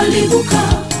 walivuka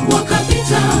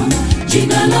wakapita,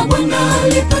 jina la Bwana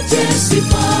lipate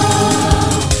sifa.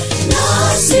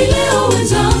 Nasi leo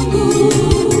wenzangu,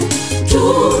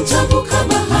 tutavuka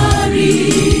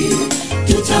bahari,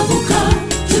 tutavuka,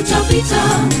 tutapita,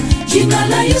 jina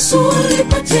la Yesu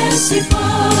lipate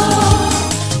sifa.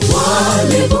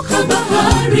 Walivuka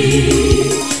bahari,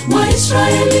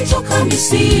 Waisraeli toka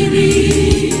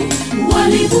Misri,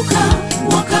 walivuka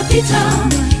wakapita,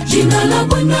 jina la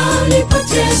Bwana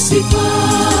lipate sifa.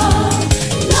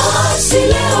 Nasi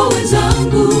leo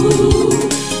wenzangu,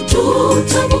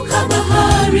 tutavuka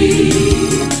bahari,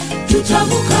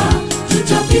 tutavuka,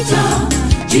 tutapita,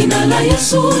 jina la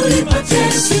Yesu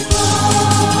lipate sifa.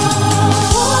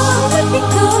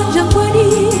 Wafika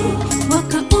jangwani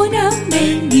wakaona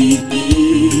mengi,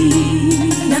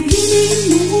 lakini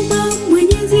Muumba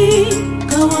Mwenyezi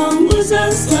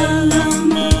kawaongoza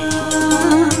salama.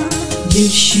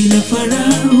 Jeshi la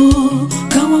Farao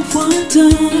kawafuata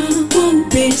kwa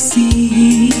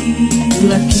upesi,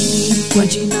 lakini kwa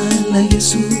jina la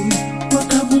Yesu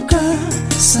wakavuka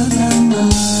salama.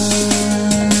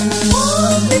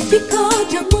 Wamefika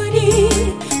jangwani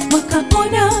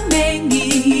wakaona mengi,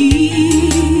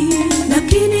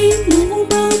 lakini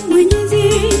Muumba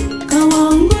Mwenyezi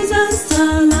kawaongoza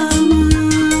salama.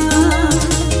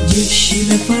 Jeshi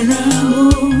la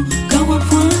Farao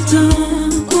kawafuata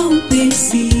kwa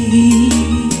upesi,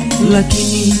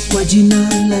 lakini kwa jina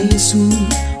la Yesu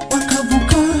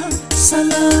wakavuka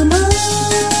salama.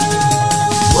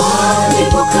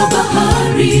 Walivuka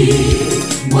bahari,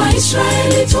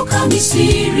 Waisraeli toka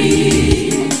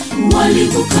Misri,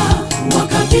 walivuka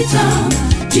wakapita,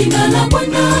 jina la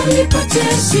Bwana lipate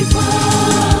sifa.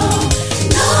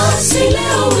 Nasi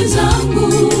leo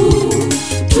wenzangu,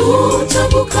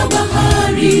 tutavuka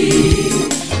bahari,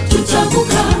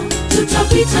 tutavuka,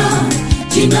 tutapita,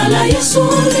 jina la Yesu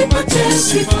lipate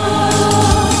sifa.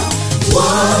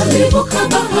 Walivuka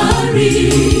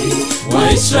bahari,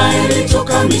 Waisraeli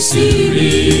toka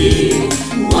Misri,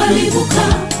 walivuka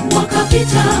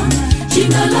wakapita,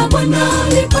 jina la Bwana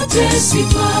lipate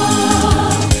sifa.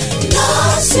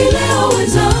 Nasi leo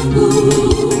wenzangu,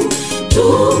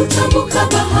 tutavuka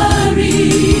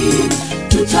bahari,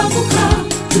 tutavuka,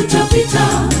 tutapita,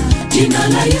 jina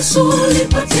la Yesu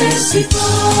lipate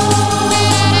sifa.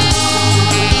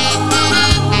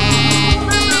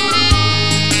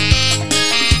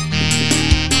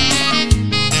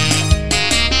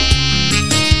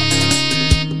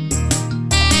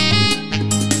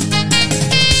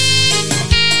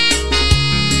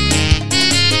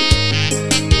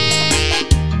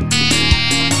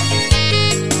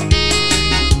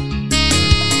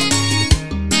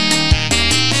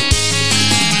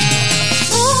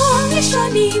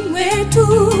 Maishani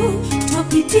mwetu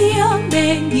twapitia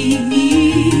mengi,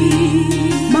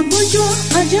 magonjwa,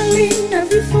 ajali na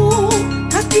vifo,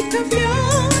 hakika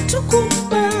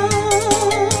vyatukumba.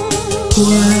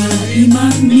 Kwa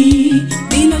imani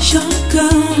bila shaka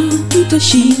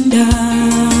tutashinda,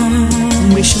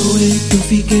 mwishowe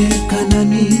tufike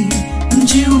Kanani,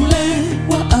 mji ule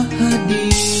wa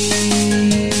ahadi.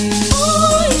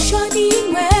 Maishani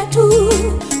mwetu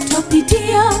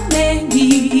twapitia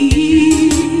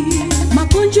mengi,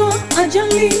 magonjwa,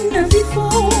 ajali na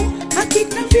vifo,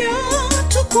 hakika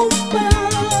vyatukumba.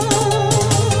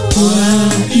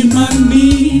 Kwa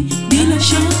imani bila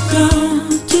shaka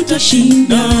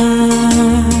tutashinda,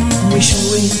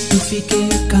 mwishowe tufike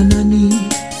Kanani,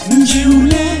 mji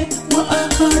ule wa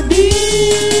ahadi.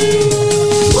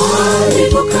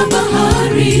 Walivuka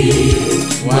bahari,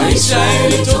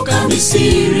 Waisraeli toka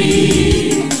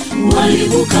Misri,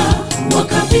 walivuka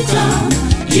wakapita,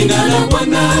 jina la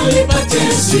Bwana lipate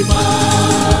sifa.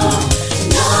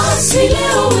 Nasi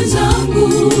leo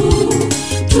wenzangu,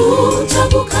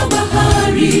 tutavuka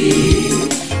bahari,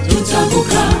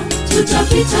 tutavuka,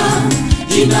 tutapita,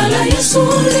 jina la Yesu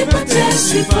lipate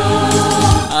sifa.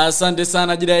 Asante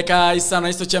sana jideka isana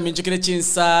isto cha minchikile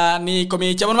chinsa ni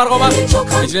komi cha margoba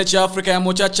jile cha Afrika ya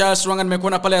muchacha Suranga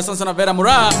nimekuona pale, asante sana Vera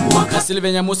Mura na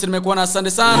Silvia Nyamusi nimekuona,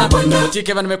 asante sana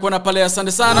Kevin nimekuona pale,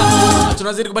 asante sana.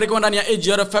 Tunazidi kubarikiwa ndani ya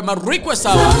AGRFM request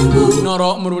sawa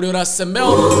Noro Murulira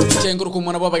Sembeo Chenguru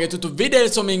kumwana baba getutu video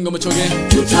somingo mchoge,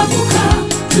 tutavuka,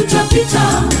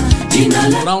 tutapita, jina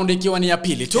la round ikiwa ni ya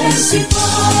pili tu.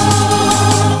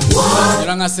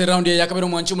 Niranga se round ya kabero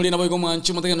mwanchu mulina boygo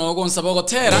mwanchu mutege nogo nsaboko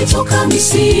tera toka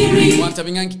Misri, wanta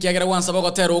bingangi kiagera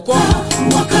wansaboko tera uko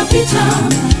wakapita,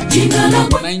 jina la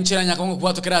Bwana. Na inchira nyakongo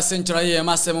kubatokera century ya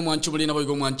masemo mwanchumuli na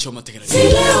boigo mwancho matekera.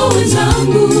 Leo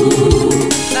wenzangu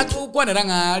Na kukwanera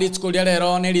nga litiko lya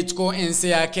lero ne litiko ense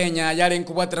ya Kenya yale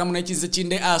nkubwatira mu nekize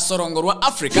chinde asorongo rwa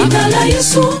Africa. jina la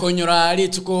Yesu Konyora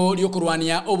litiko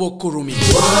lyokurwania obokurumi.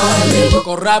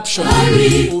 Corruption,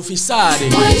 ufisadi.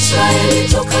 Waisraeli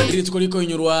toka Litiko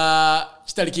likonyorwa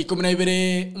kitariki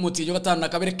 12 mutijo gatanu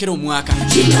nakabere kero mwaka.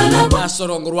 jina la Bwana.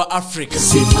 Asorongo rwa Africa.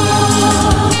 Sifa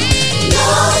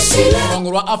nasile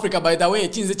Asorongo rwa Africa by the way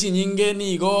chinze chinyinge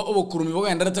nigo obokurumi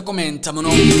bogenderete komenta muno.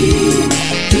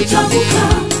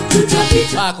 tutavuka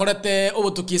tutapita Bakorete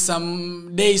obotuki some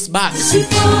days back.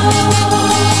 sifa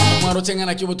Mwaro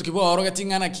chengana kibotuki boro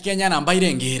gatingana kikenya na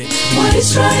mbairengere.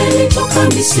 Waisraeli toka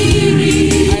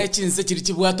Misiri Aye chinze chiri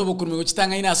chibwato obokurumi go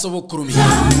chitanga ina sobokurumi.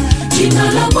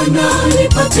 jina la Bwana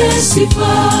lipate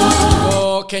sifa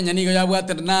O Kenya nigo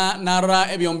yabwatira na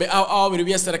nara ebyombe au biri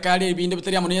bya serikali ebinde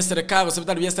bitaria muno ya serikali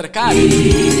hospitali bya serikali.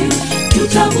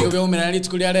 tutavuka Nigo byomera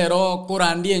litikulia rero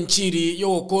kurandie nchiri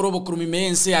yo okoro obokurumi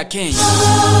mense ya Kenya.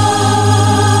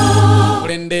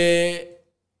 Kurende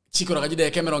chikora kajide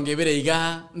ya Cameron gebere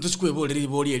iga ntuchukwe boliri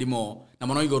boli elimo na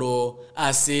mono igoro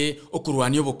ase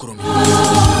okurwani obokurumi.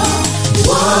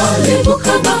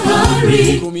 walivuka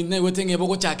bahari Kurumi ne wetenge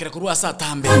bogo chakira kurwa saa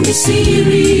tambe.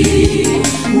 Misiri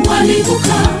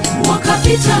walivuka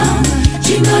wakapita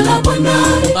jina la Bwana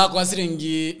Bako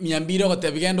asiringi 200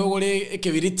 gotebigendo gole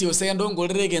ekebiriti osegendo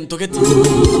ngolere gentoketi.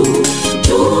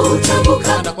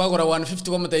 tutavuka Anda kwagora 150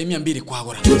 kwa mata 200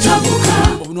 kwagora.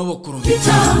 tutavuka Obuno obokurumi.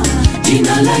 pita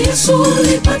jina la Yesu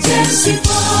lipate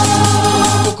sifa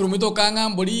Obokurumi tokanga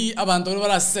mboli abantu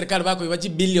bara serikali bako ibaji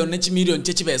billion nechi million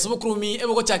chechi bese. Obokurumi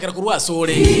ebogo chakira kurwa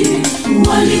sore.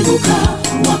 walivuka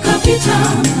wakapita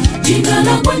jina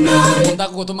la Bwana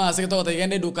Ndako gotoma ase gitogota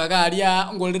igende duka garia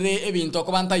ngolere ebintu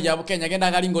okobanta yabo Kenya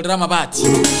genda gari ngolera mabati.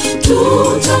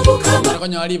 tutavuka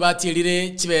Barakonyo ali bati elire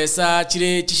chibesa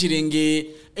chire chishiringi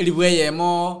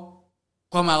elibweyemo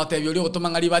kwa magote byoli gotoma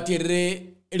ngali bati elire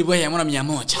elibweyemo na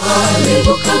 100.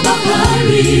 walivuka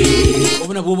bahari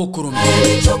Obuna bobo kurumi.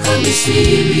 toka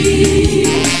Misiri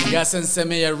Ya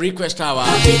senseme ya request hour.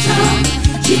 pita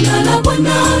jina la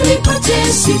Bwana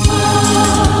lipate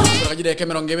sifa Kajide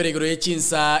Cameron gebere igoro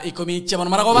yechinsa ikomi chamono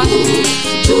maragoba.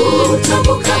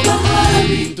 tutavuka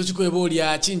bahari Ntuchukwe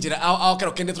bolia chinjira au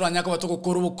kero kende turanyako batoko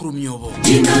koro bokurumi obo.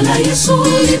 jina la Yesu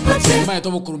lipate Kama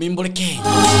yotobo kurumi mbole Kenya.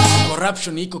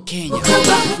 Corruption iko Kenya.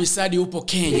 Ufisadi upo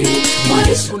Kenya.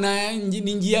 Kuna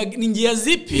njia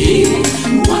zipi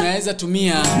unaweza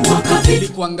tumia ili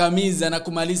kuangamiza na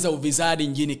kumaliza ufisadi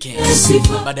nchini Kenya?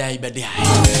 sifa Baadaye.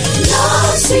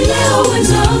 nasi leo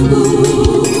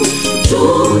wenzangu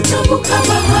tutavuka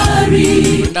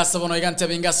bahari Ndasa bono igante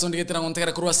binga sundi getera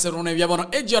montekera kurwa serone bya bono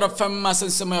AGRFM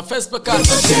asensema ya Facebook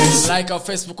like our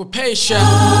Facebook page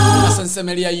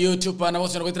asensema ya YouTube na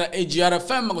boso ngotera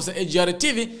AGRFM ngose AGR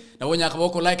TV na wonya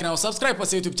akaboko like na subscribe kwa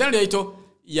YouTube channel yaito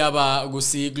yaba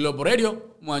gusi Global Radio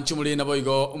mwanchumuli na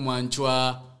boigo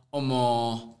mwanchwa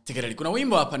omo tekerali. Kuna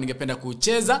wimbo hapa ningependa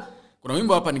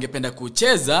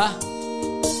kucheza.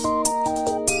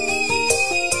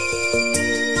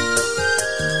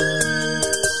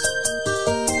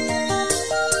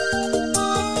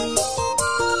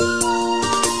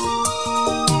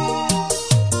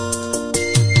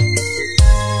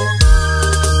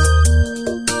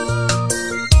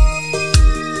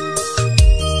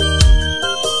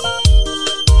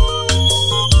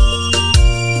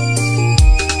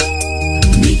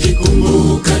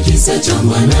 nikikumbuka kisa cha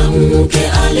mwanamke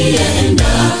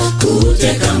aliyeenda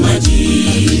kuteka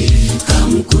maji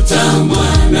kamkuta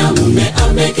mwanamume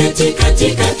ameketi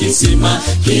katika kisima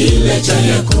kile cha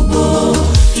Yakobo.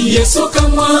 Yesu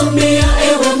kamwambia,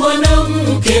 ewe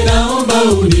mwanamke, naomba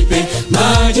unipe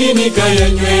maji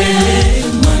nikayanywe.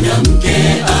 Mwanamke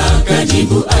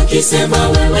akajibu akisema,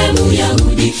 wewe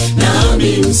Myahudi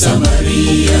nami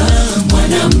Msamaria.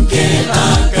 Mwanamke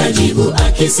akajibu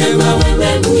akisema,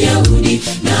 wewe Myahudi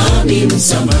nami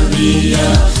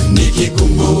Msamaria.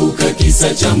 Nikikumbuka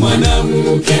kisa cha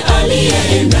mwanamke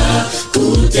aliyeenda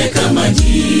kuteka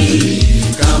maji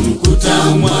kamkuta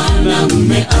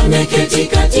mwanamume ameketi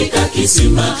katika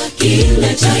kisima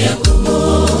kile cha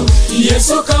Yakobo.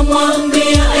 Yesu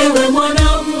kamwambia, ewe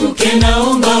mwanamke,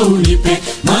 naomba unipe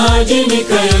maji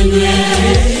nikayanywe.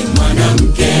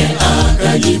 Mwanamke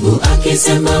akajibu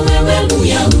akisema, wewe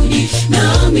Myahudi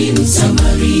nami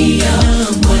Msamaria.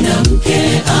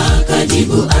 Mwanamke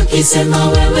akajibu akisema,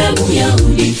 wewe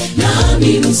Myahudi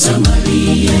nami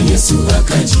Msamaria. Yesu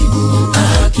akajibu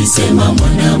akisema,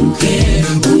 mwanamke,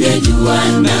 ungejua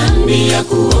nani ya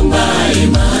kuomba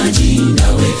maji,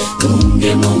 nawe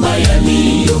ungemwomba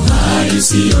yaliyo hai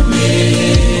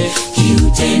usione.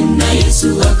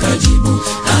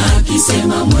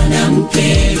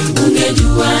 mwanamke,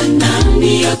 ungejua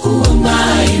nani ya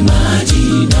kuombaye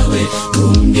maji, nawe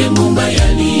ungemwomba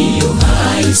yaliyo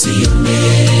hai,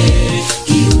 usione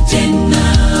kiu tena.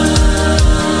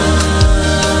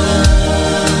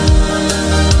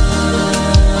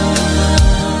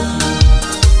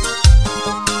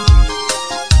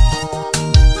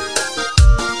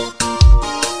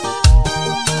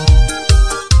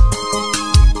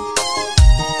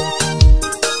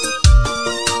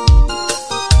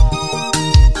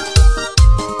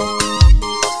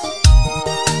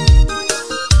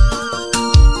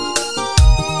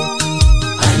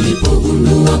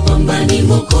 Alipogundua kwamba ni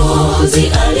Mwokozi,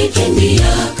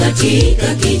 alikimbia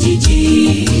katika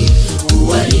kijiji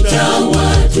kuwaita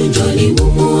watu, njoni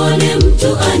mumuone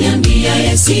mtu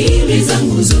aniambia siri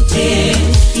zangu zote.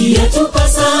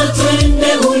 Yatupasa twende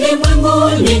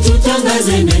ulimwenguni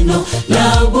tutangaze neno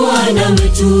la Bwana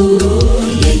wetu.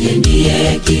 Yeye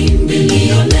ndiye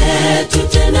kimbilio letu,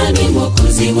 tena ni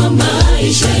Mwokozi wa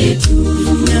maisha yetu.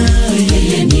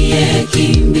 Yeye ndiye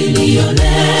kimbilio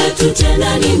letu,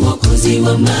 tena ni Mwokozi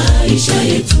wa maisha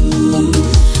yetu.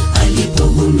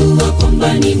 Alipogundua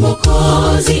kwamba ni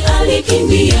Mwokozi,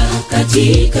 alikimbia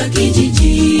katika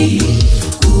kijiji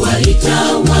kuwaita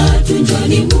watu,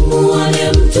 njoni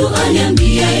mumuone mtu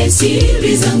aniambia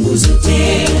siri zangu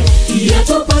zote.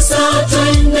 Yatupasa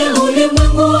twende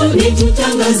ulimwenguni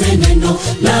tutangaze neno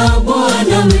la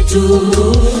Bwana wetu.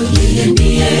 Yeye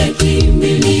ndiye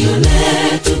kimbilio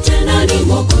letu, tena ni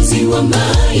Mwokozi wa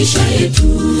maisha yetu.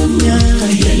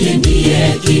 Yeye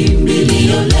ndiye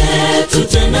kimbilio letu,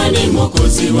 tena ni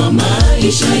Mwokozi wa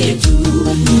maisha yetu.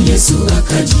 Yesu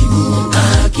akajibu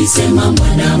akisema,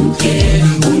 mwanamke,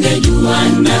 ungejua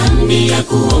nani ya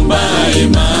kuombaye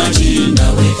maji,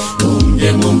 nawe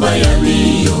ungemwomba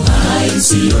yaliyo hai,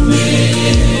 usione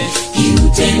kiu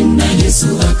tena. Yesu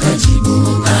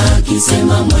akajibu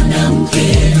akisema,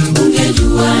 mwanamke,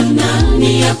 ungejua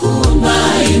nani ya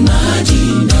kuombaye maji,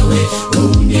 nawe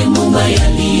ungemwomba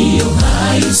yaliyo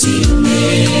hai,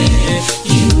 usione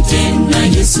kiu tena.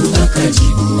 Yesu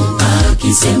akajibu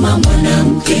akisema,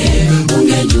 mwanamke,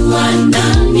 ungejua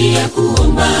nani ya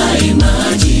kuombaye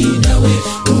maji, nawe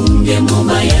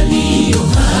ungemwomba yaliyo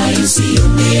hai,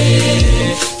 usione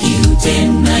kiu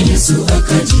tena. Yesu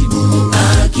akajibu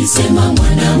akisema,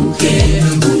 mwanamke,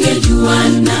 ungejua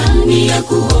nani ya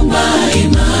kuombaye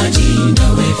maji,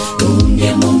 nawe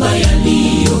ungemwomba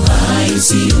yaliyo hai,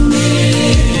 usione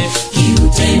kiu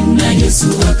tena. Yesu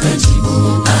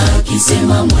akajibu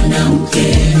akisema,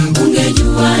 mwanamke,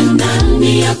 ungejua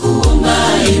nani ya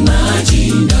kuombaye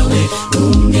maji, nawe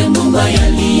ungemwomba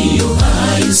yaliyo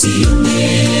hai,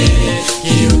 usione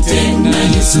kiu tena.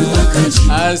 Yesu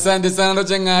akajibu. Asante sana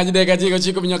ndochenga jideka chiko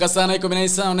chiko binyoka sana iko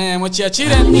binaisa ne mochi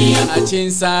achire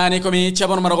achinsa ne komi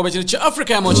chabono marogobe chiri cha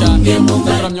Africa mocha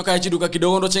ndara mnyoka chiduka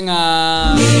kidogo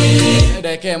ndochenga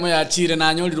deke moya achire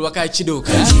na nyoli ruwaka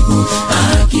chiduka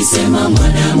akisema,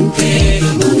 mwanamke,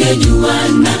 ungejua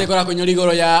nani. Ndekora konyoli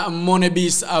goro ya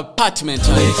Monebis apartment.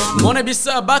 Monebis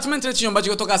apartment ni chinyomba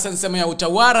chikotoka sensemo ya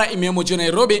Utawara imemo jona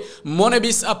Nairobi.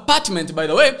 Monebis apartment, by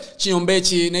the way,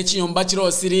 chinyombechi ne chinyomba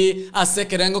chiro siri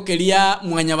asekerengo kelia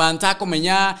mwanyabanta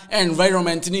komenya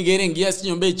environment ni gerengia.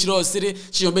 Chinyombe chiro siri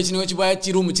chinyombechi niwe chibaya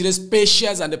chirumu chire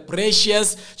spacious and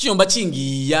precious. Chinyomba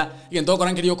chingiya igentoko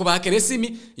rankeli yoko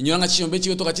bakeresimi inyoranga chinyombe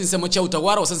chikotoka chinsemo cha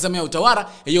Utawara osensemo ya Utawara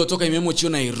eyo toka imemo chio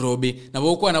Nairobi. Na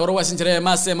boko na baro wasinjere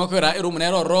mase makwera room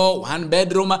na ro 1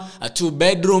 bedroom, 2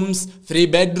 bedrooms, 3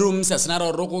 bedrooms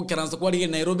asinaro roko keranzo kwa lige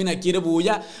Nairobi na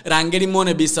kirebuya rangeli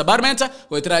Monebis apartment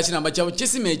wetra china mbacha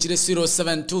chisime chire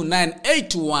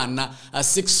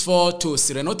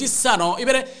 0729816420 notisano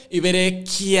ibere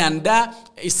kianda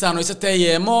isano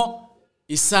isateyemo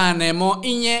isanemo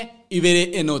inye ibere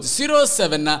enoti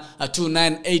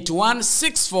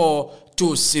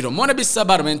 0729816420 Monebis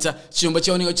apartment chiyombo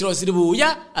chao nigo chiro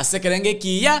siribuya asekerenge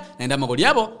kiya naenda magoli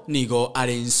yabo nigo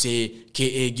arense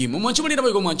KEG mumoncho mulira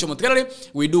boygo mwancho motkerale.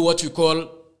 We do what we call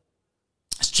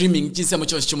streaming chisemo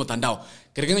chao chimo tandao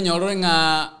kerenga nyoro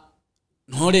nga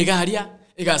nore garia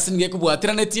igasinge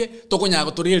kubwatira netie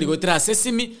tokonyago turiri gotira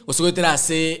sesimi osogotira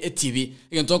se TV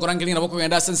igento korangiringa nabo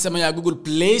kugenda sensema ya Google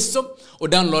Play Store o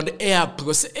download app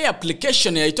go se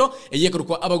application yaito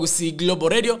eyekruko abagusi Global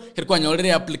Radio kirikwa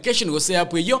nyorere application go se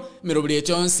app iyo mirobiri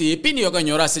tonsi pini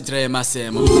yokanyora sitire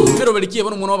masemo mirobiri kiye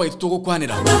bono muno bagituko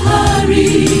kwanira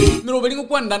mirobiri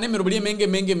ngokwanda ne mirobiri menge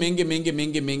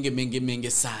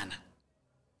sana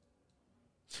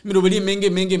mirobiri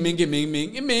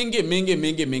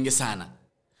menge sana.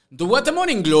 Ntubuate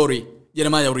Morning Glory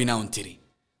Jeremiah Urinauntiri.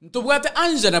 Ntubuate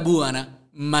Anja na Buana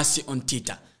Masi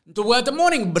Ontita. Ntubuate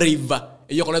Morning Brave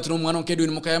iyo koletu no mwana onkedu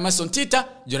ni mukaya mason tita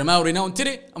Jeremiah urina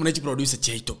ontire amuneji producer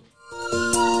cheito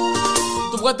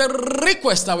tupata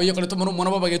request awe iyo koletu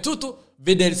mwana baba getutu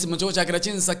video simoncho chakira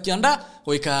chinsa kianda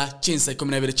hoika chinsa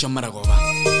 12 chamara goba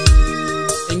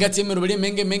ingati merubali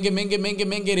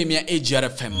menge remia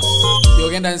AGRFM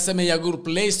yogenda nseme ya Google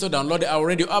Play Store, download our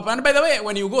radio app. And by the way,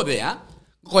 when you go there,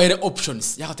 go ahead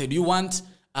options yakate. Do you want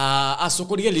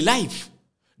asokori live?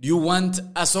 Do you want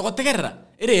asokotegera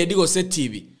ere digo set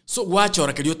TV? So watch or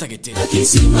radio tagete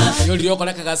yo dio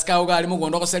kola kagaska oga ali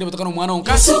mugondo ko seri butaka no mwana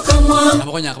onka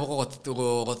abakonya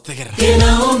ko tegera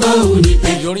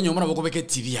yo ri nyomara boko beke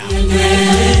TV ya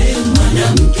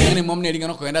mwana momne linga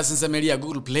no ko enda sense melia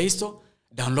Google Play Store,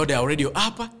 download our radio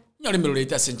app. Nyori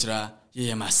mbeloleta centra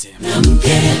yeye masema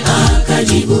mke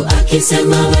akajibu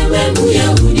akisema wewe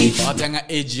Myahudi watanga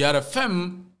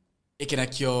AGRFM ikina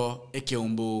kyo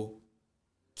ekeumbu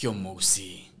kyo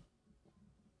mosi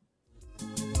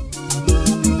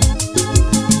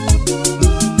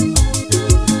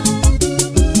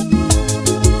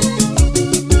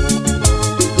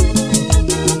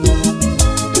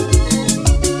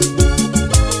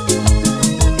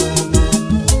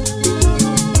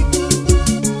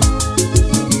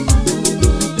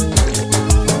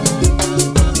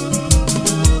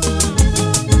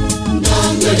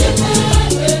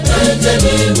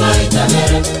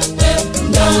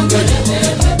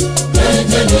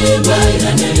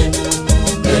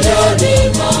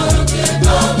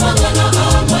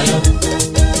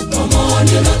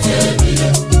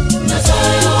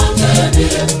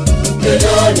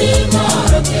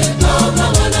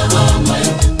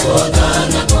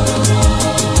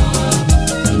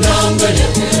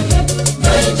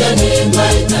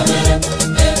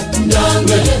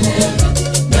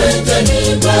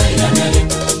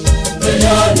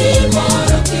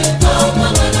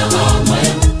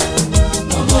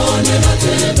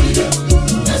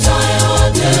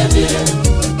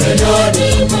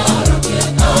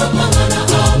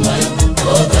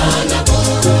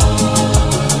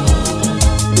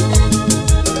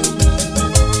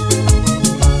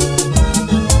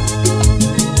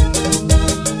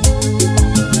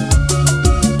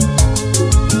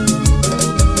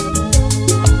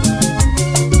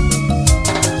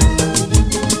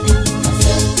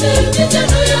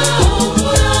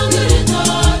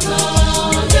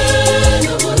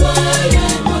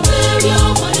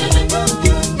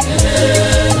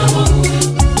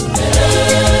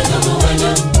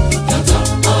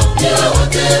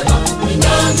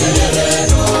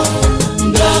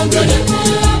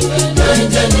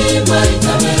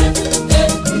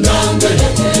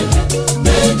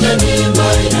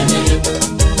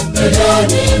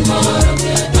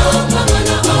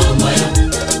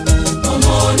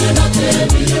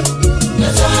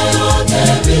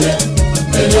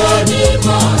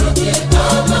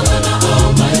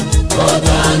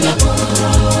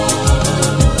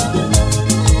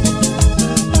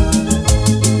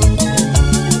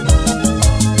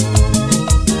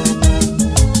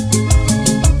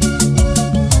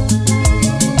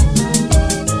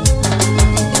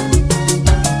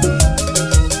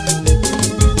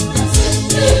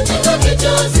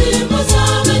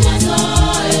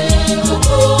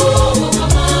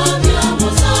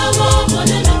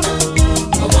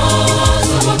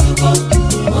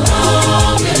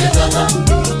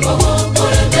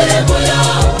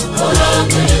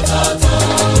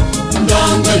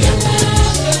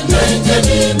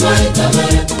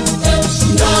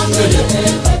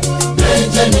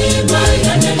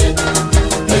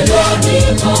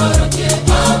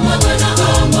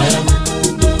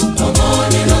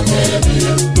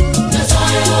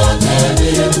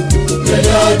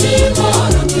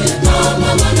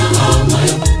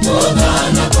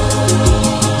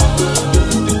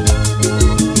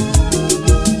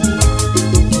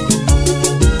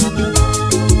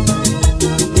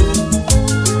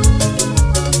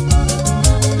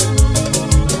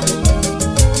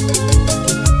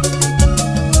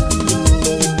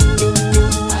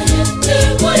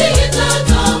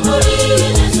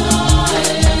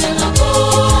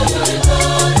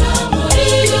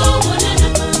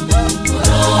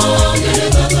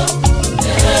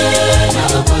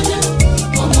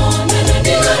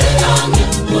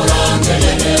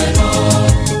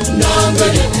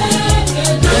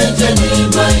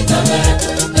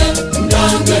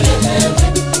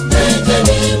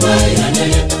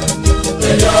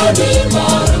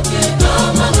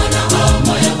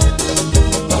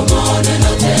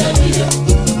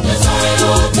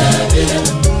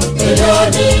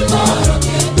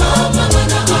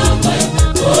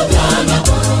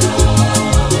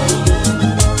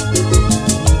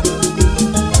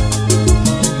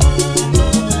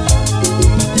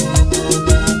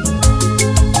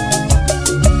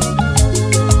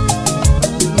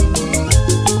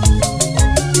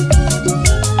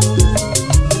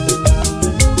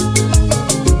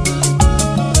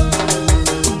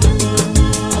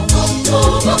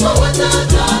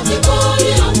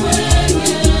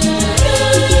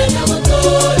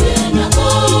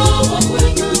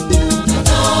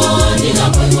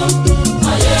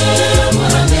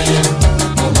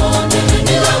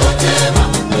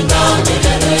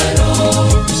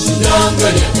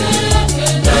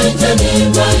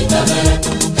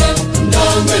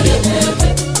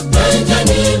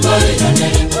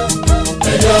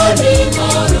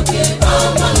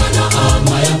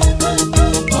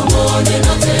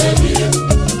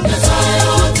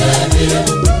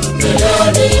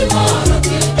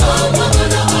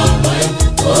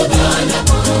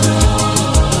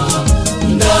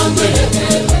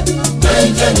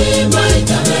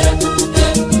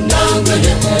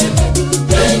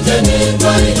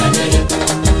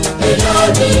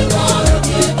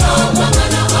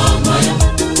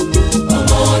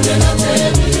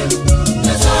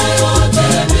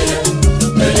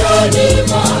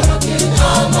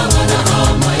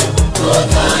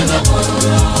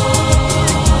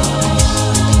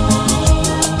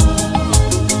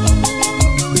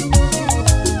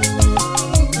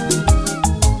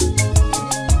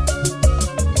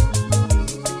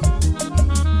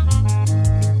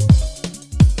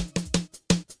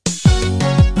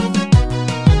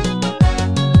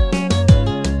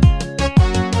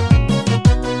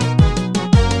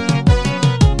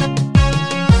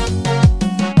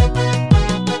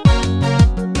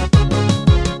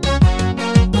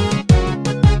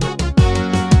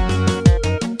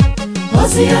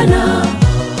Hosiana,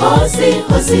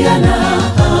 Hosiana,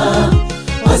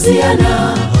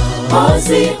 Hosiana,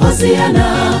 Hosiana.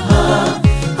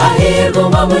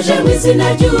 Hahirwa umuje mu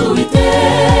izina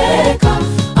ry'Uwiteka,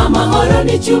 amahoro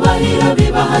n'icyubahiro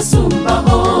biba hasumba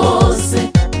hose.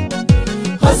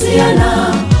 Hosiana,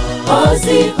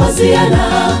 Hosiana,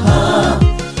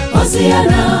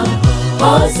 Hosiana,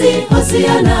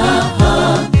 Hosiana.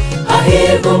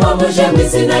 Hahirwa umuje mu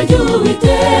izina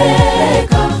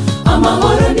ry'Uwiteka,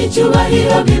 amahoro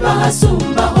n'icyubahiro biba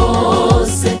hasumba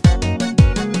hose.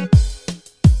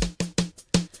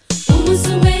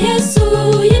 Umusume Yesu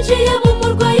yinjiye mu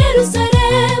murwa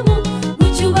Yerusalemu, mu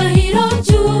cyubahiro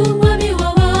cy'umwami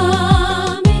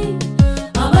w'abami.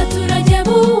 Abaturage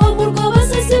b'uwo murwa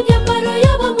basasa imyambaro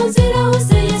yabo mu nzira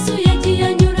hose Yesu yagiye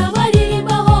anyura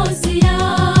baririmba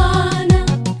Hosiyana.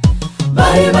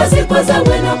 Bari bazi ko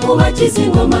azanywe no kubakiza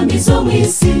ingoma mbi zo mu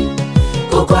isi,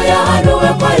 kuko yahanuwe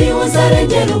ko ari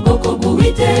buzarengera ubwoko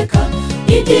bw'Uwiteka.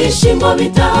 Ibyishimo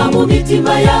bitaha mu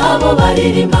mitima yabo,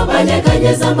 baririmba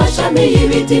banyeganyeza amashami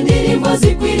y'ibiti, indirimbo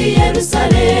zikwiriye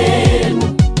Yerusalemu.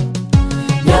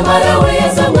 Nyamara we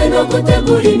yazanywe no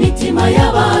gutegura imitima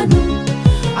y'abantu,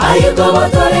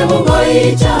 ayigobotore mu ngoyi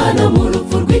y'icyaha no mu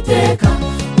rupfu rw'iteka.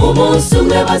 Umunsi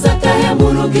umwe bazatahe mu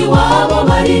rugo iwabo,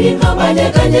 baririmba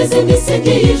banyeganyeza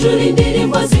imisingi y'ijuru,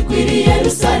 indirimbo zikwiriye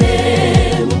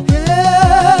Yerusalemu.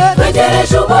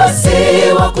 Twegereje umunsi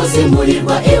wo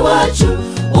kuzimurirwa iwacu,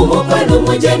 umukwe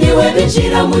n'umugeni we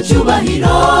binjira mu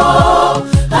cyubahiro.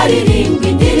 Haririmbwa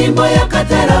indirimbo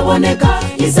y'akataraboneka,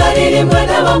 izaririmbwa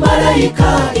n'abamarayika,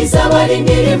 izaba ari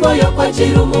indirimbo yo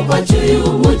kwakira umukwe acyuye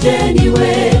umugeni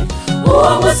we. Uwo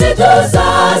munsi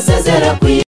tuzasezera ku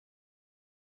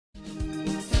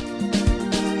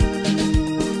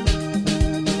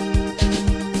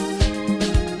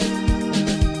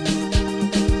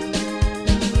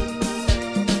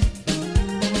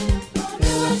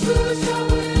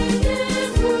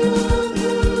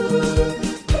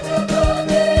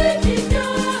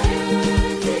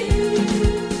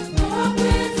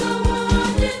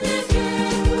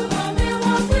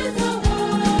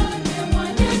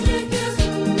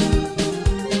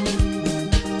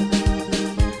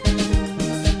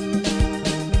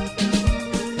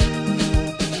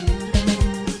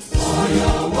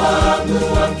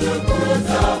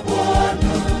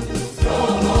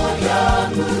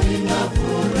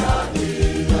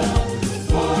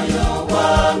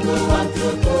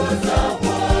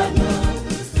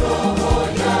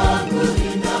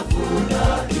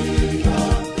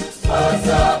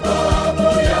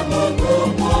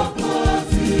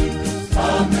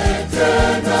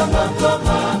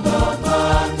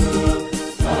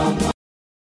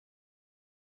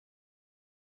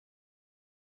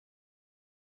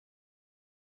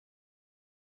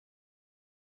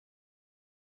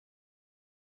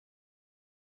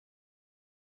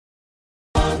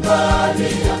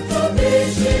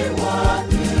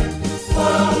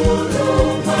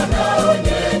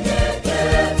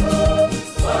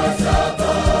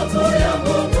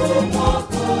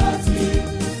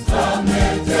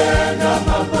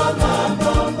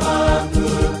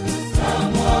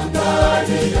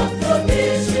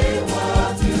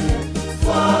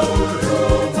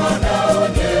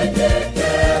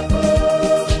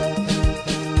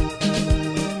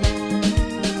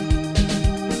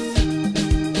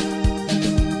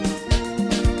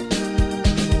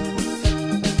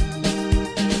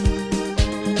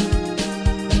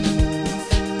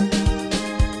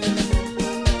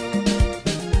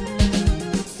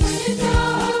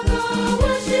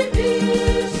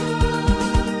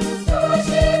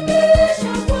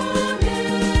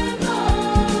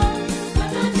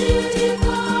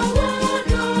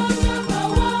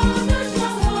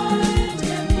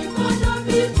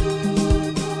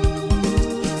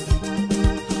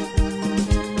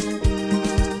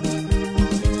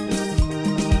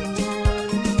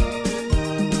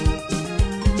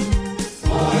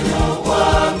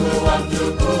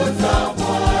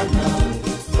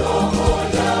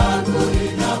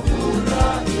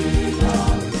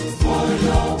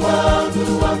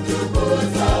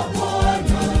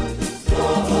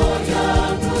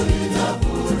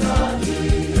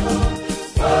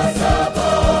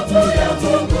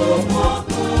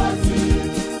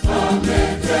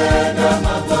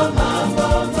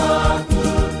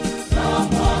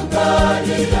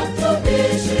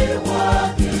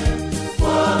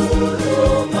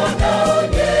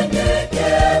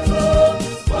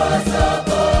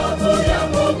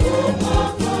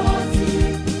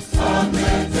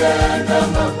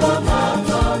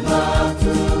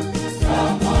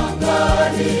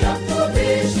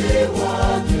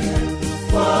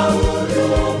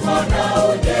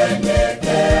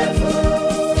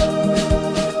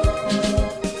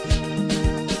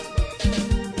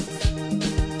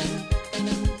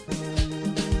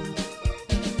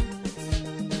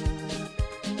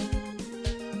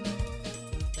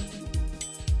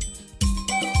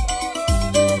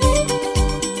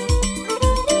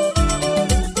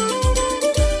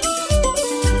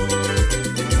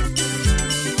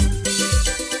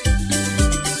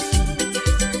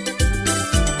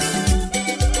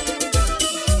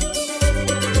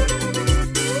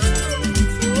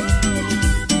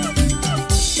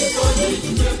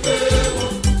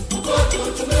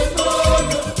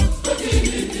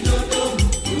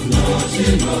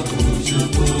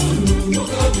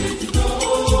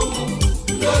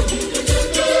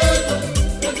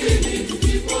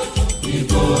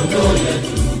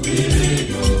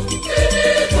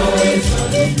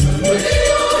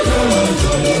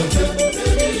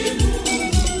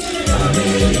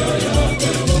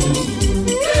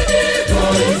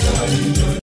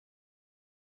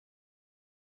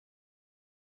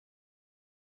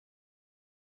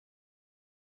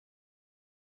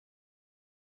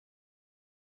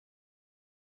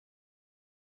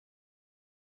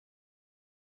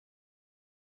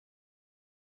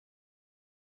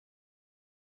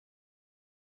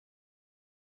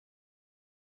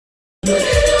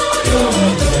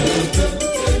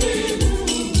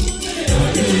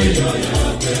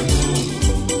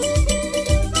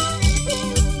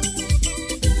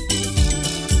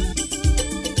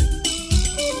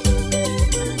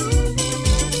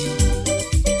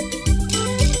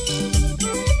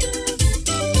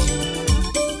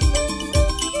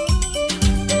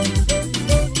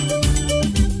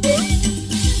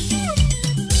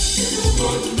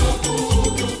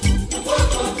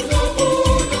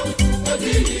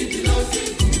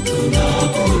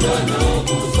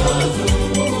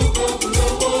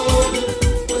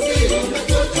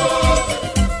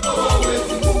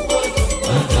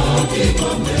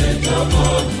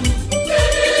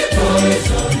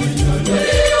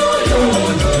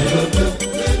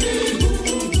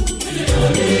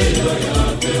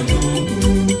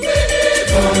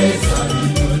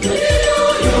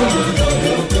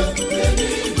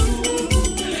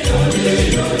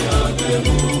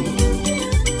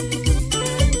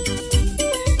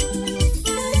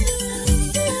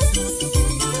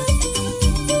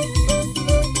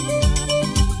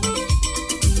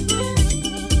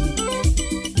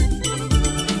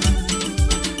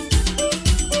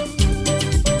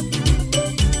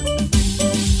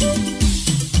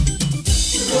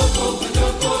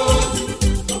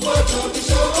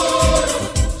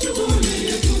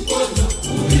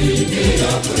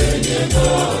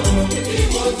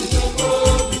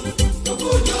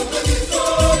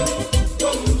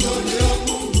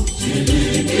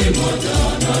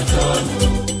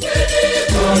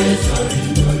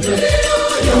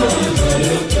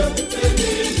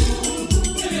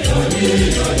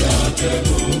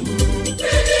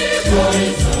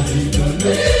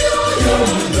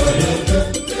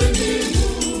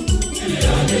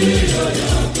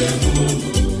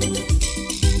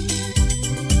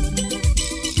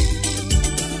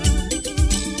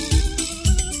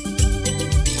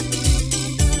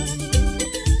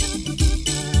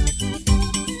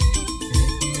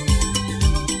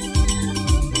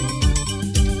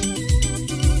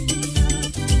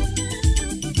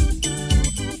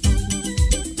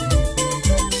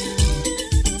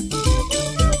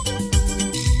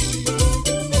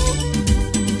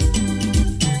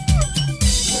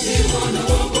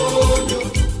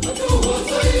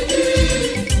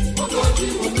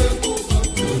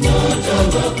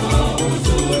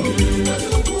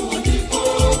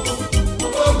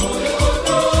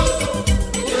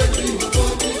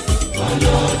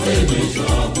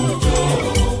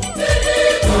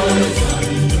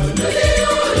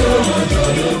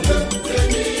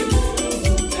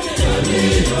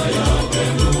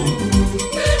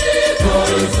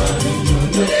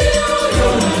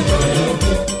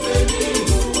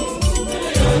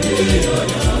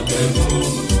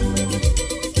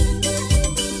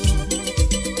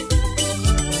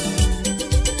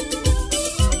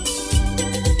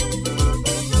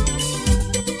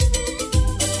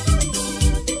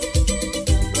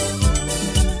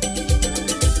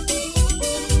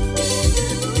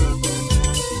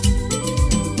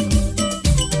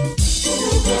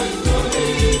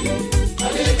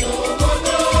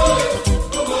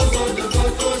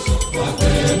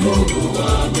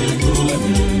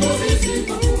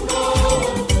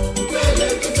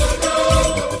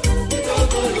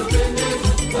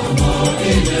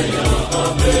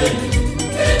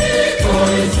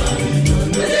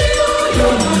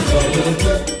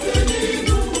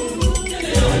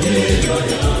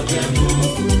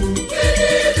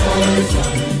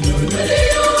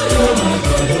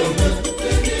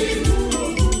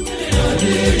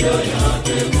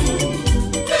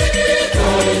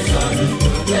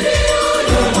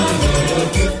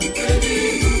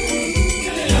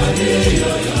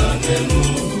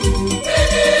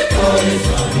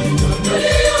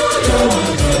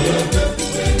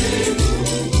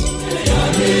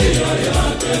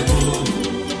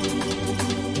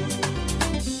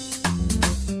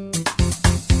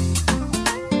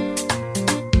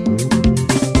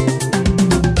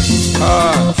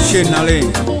Shenale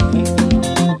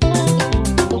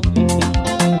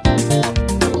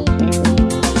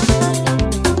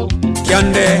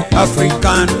Kiande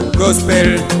African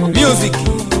Gospel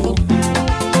Music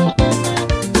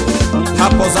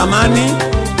Hapo zamani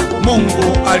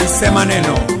Mungu alisema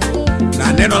neno,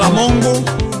 na neno la Mungu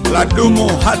ladumu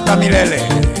hata milele.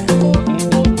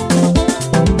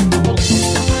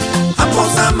 Hapo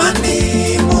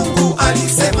zamani Mungu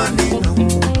alisema neno,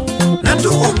 na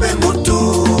tuumbe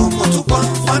mtu kwa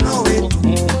mfano wetu.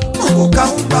 Mungu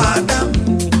kaumba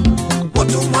Adamu,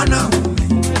 mtu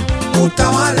mwanaume,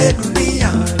 utawale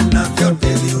dunia na vyote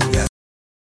vilivyo.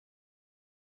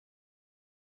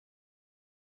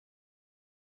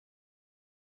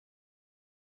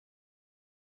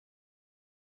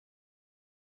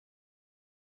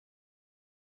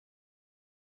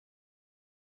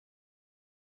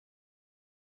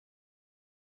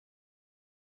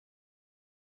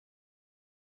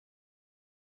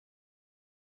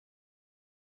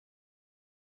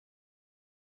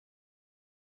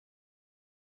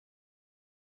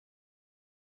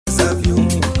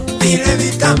 Vile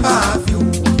vitambavyo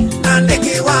na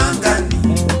ndege wa angani,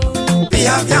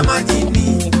 pia vya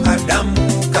majini,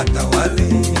 Adamu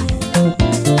katawale.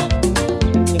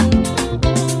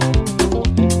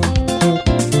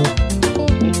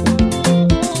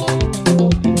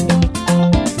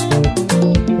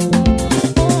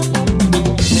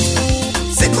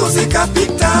 Siku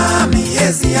zikapita,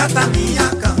 miezi hata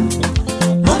miaka,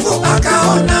 Mungu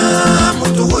akaona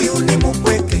mtu huyu ni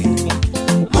mpweke.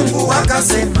 Mungu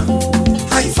akasema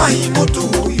haifai mtu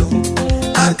huyo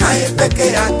akae peke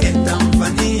yake,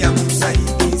 tamfanyia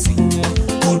msaidizi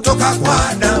kutoka kwa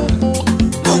Adamu.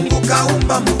 Mungu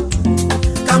kaumba mtu,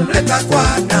 kamleta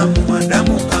kwa Adamu.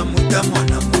 Adamu kamuita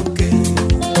mwanamke.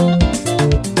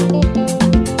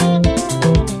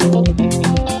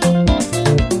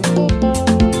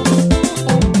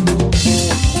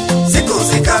 Siku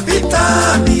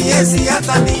zikapita, miezi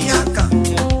hata miaka,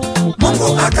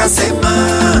 Mungu akasema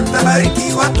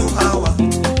tabariki watu hawa,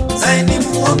 zaeni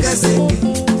muongezeke,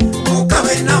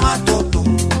 mukawe na watoto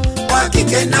wa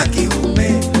kike na kiume,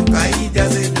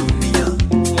 mukaijaze dunia.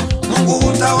 Mungu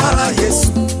utawala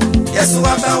Yesu, Yesu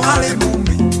atawale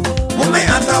mume, mume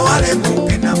atawale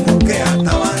mke, na mke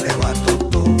atawale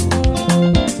watoto.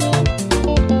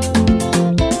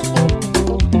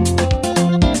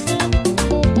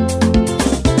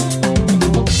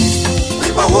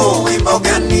 Wimbo huu wimbo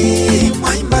gani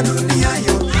mwaimba dunia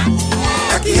yote?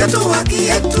 Haki yetu, haki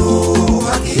yetu,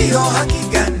 haki hiyo haki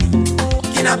gani?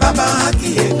 Kina baba haki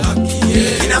yetu,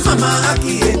 kina mama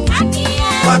haki yetu,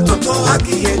 watoto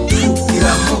haki yetu,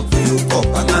 kila mtu yuko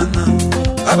pangana.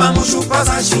 Baba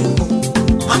mushupaza shingo,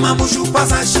 mama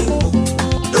mushupaza shingo,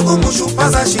 ndugu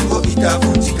mushupaza shingo,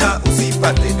 itavunjika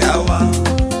usipate dawa.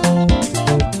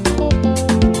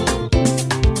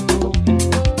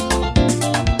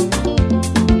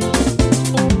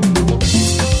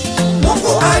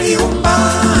 Mungu aliumba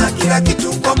kila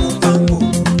kitu kwa mpango,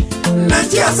 na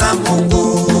njia za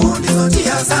Mungu ndizo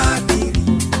njia za adili.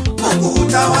 Mungu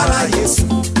utawala Yesu,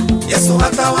 Yesu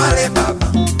atawale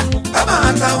baba, baba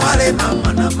atawale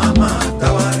mama, na mama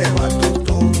atawale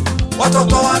watoto.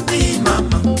 Watoto watii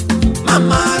mama,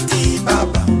 mama atii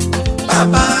baba,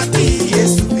 baba atii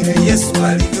Yesu vile Yesu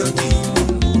alivyotii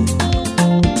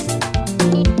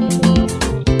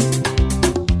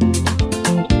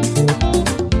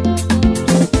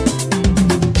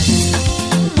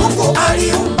Mungu.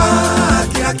 Aliumba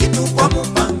kila kitu kwa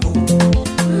mpango,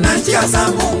 na njia za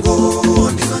Mungu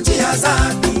ndizo njia za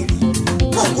adili.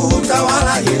 Mungu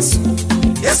utawala Yesu,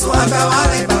 Yesu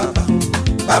atawale baba,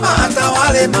 baba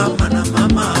atawale mama, na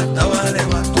mama atawale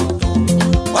watoto.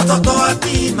 Watoto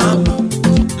watii mama,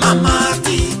 mama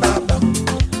atii baba,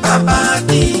 baba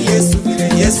atii Yesu vile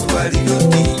Yesu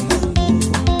alivyotii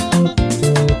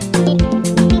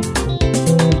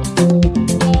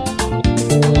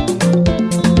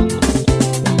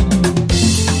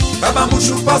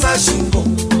mushupaza shingo,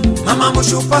 mama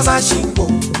mushupaza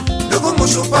shingo, ndugu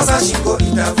mushupaza shingo,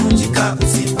 itavunjika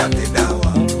usipate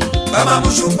dawa. Baba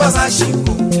mushupaza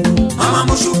shingo, mama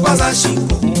mushupaza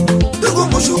shingo, ndugu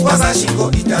mushupaza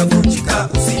shingo, itavunjika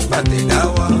usipate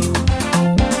dawa.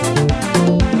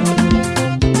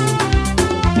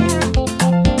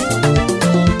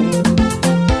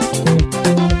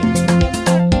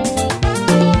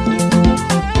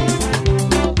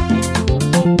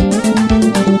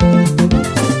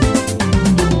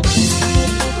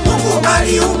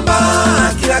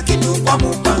 Aliumba kila kitu kwa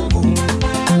mpango,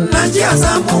 na njia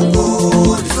za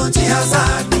Mungu ndizo njia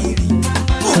za adili.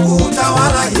 Mungu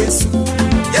utawala Yesu,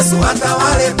 Yesu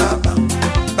atawale baba,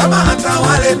 baba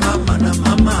atawale mama, na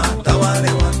mama atawale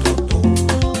watoto.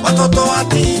 Watoto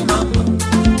watii mama,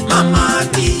 mama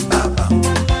atii baba,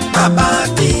 baba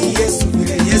atii Yesu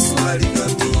vile Yesu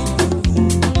alivyotii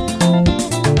Mungu.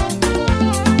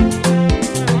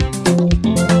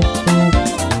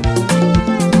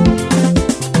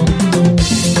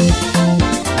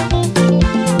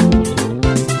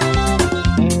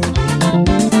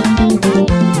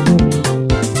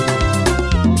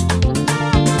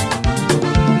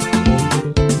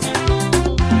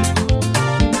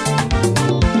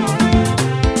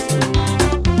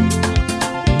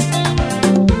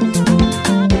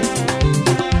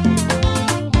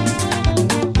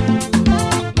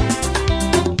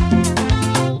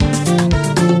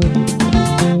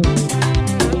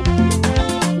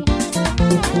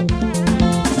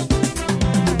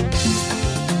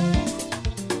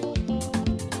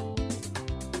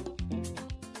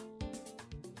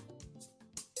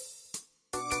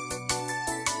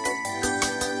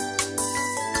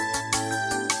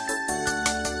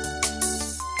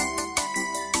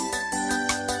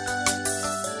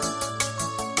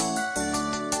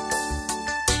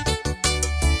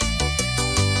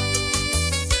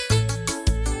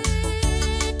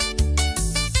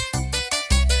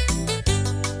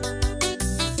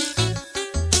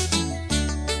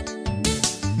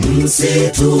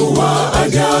 Msitu wa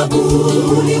ajabu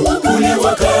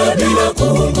uliwaka bila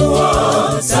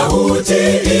kuungua, sauti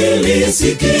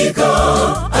ilisikika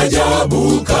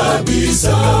ajabu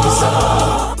kabisa.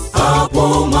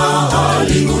 Hapo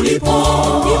mahali ulipo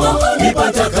ni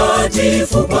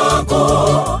patakatifu pako,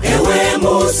 ewe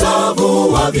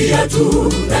musavu wa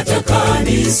viatu, nataka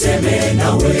niseme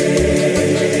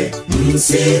nawe.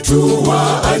 Msitu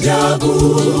wa ajabu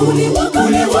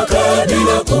uliwaka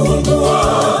bila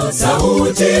kuungua,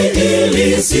 sauti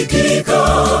ilisikika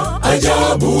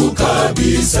ajabu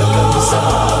kabisa.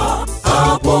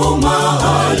 Hapo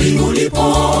mahali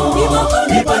ulipo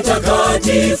ni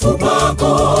patakatifu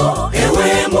pako,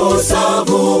 ewe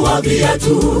musavu wa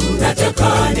viatu,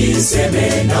 nataka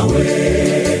niseme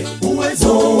nawe.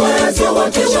 Uwezo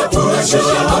wake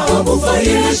wa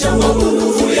kufahimisha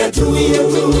mapungufu yetu.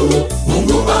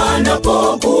 Mungu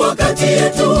anapokuwa kati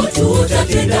yetu,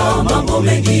 tutatenda mambo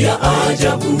mengi ya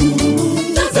ajabu.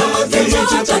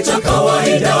 Cha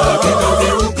kawaida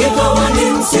kikawa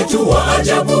ni msitu wa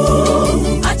ajabu.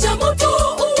 Acha moto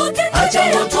uwake, acha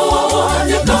moto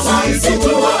kama msitu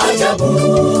wa ajabu.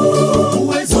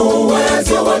 Uwezo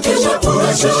wake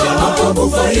wa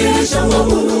kufahimisha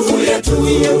mapungufu yetu.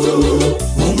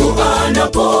 Mungu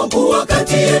anapokuwa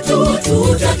kati yetu,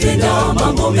 tutatenda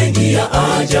mambo mengi ya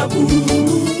ajabu.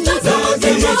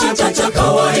 Cha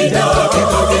kawaida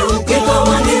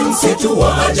kikawa ni msitu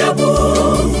wa ajabu.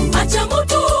 Acha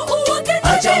moto uwake,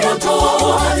 acha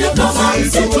moto kama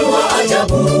msitu wa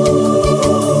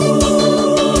ajabu.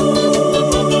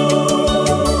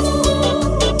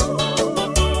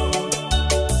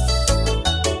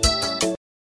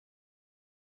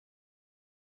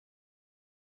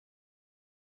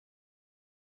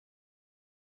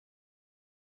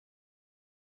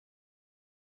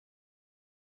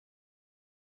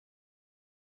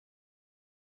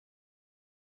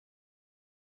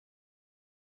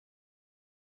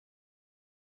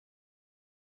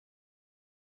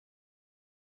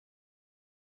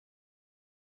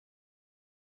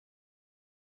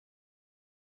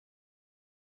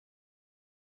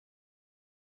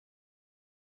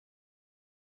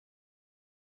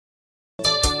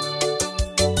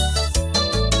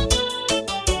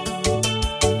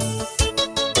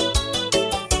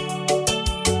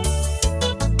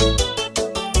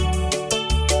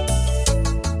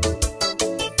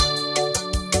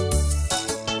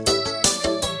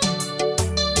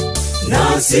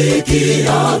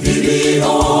 Nasikia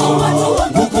vilio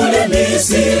kule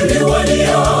Misri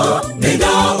walia, nenda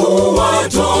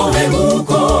uwatoe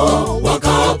huko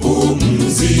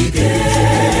wakapumzike.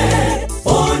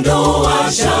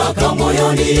 Ondoa shaka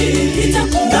moyoni,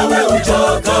 nawe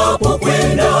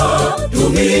utakapokwenda,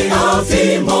 tumia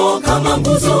fimbo kama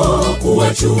nguzo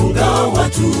kuwachunga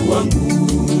watu wangu.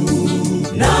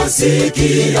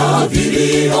 Nasikia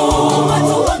vilio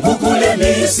kule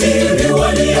Misri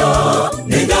walia,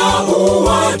 nenda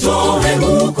uwatoe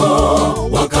huko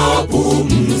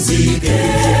wakapumzike.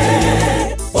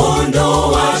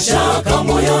 Ondoa shaka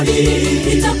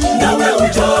moyoni, nawe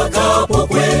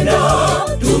utakapokwenda,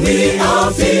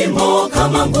 tumia fimbo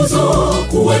kama nguzo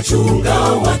kuwachunga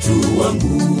watu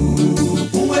wangu.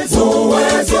 Uwezo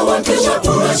wake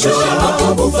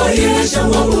wa kufahimisha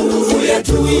mapungufu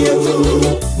yetu.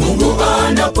 Mungu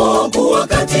anapokuwa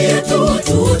kati yetu,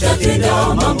 tutatenda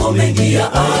mambo mengi ya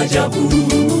ajabu.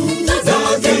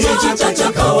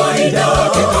 Cha kawaida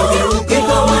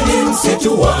kikawa ni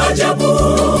msitu wa ajabu.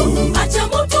 Acha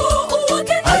moto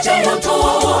uwake, acha moto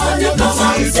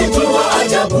kama msitu wa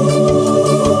ajabu.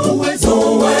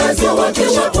 Uwezo wake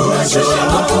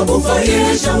wa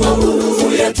kufahimisha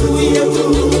mapungufu yetu.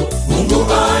 Mungu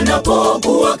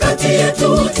anapokuwa kati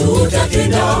yetu,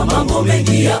 tutatenda mambo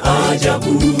mengi ya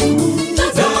ajabu.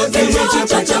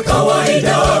 Cha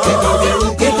kawaida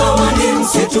kikawa ni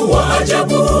msitu wa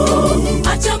ajabu.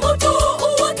 Acha moto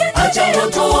uwake, acha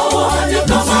moto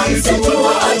kama msitu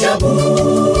wa ajabu.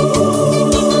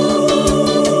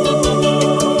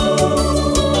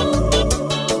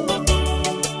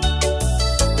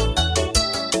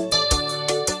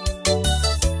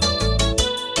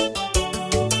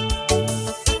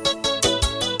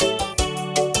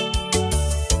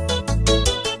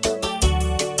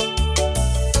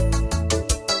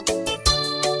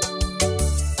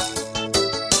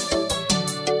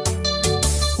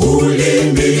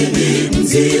 Ulimi ni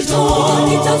mzito,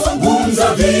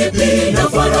 nitazungumza vipi na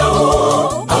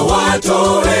Farao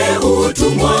awatoe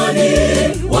utumwani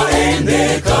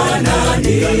waende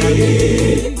Kanaani?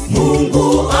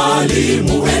 Mungu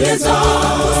alimueleza,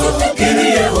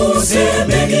 usifikirie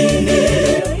useme nini,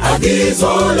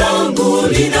 agizo langu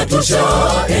linatosha,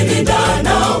 enenda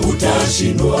na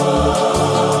utashindwa.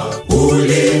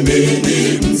 Ulimi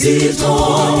ni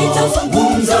mzito,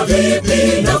 nitazungumza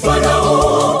vipi na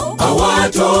Farao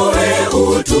awatoe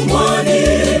utumwani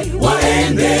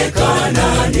waende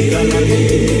Kanaani?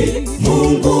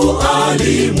 Mungu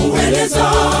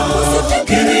alimueleza,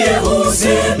 usifikirie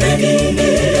useme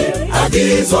nini,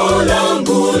 agizo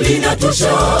langu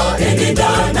linatosha, enenda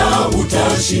na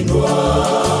utashindwa.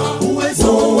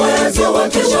 Uwezo wake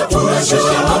watosha,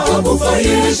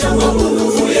 atakufaisha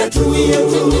nguvu yetu.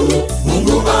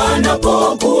 Mungu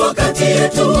anapokuwa kati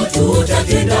yetu,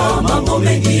 tutatenda mambo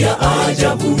mengi ya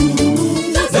ajabu.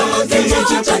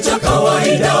 Kijiji cha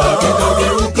kawaida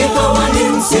kikawa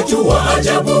ni msitu wa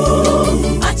ajabu.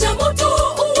 Acha moto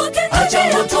uwake,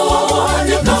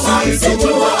 kama msitu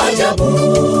wa ajabu.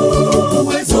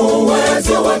 Uwezo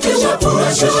wake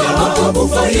watosha,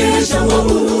 atakufaisha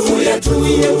nguvu yetu.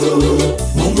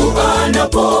 Mungu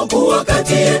anapokuwa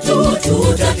kati yetu,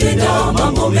 tutatenda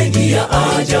mambo mengi ya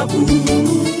ajabu.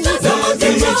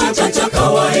 Kijiji cha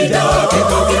kawaida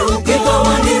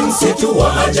kikawa ni msitu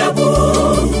wa ajabu.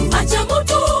 acha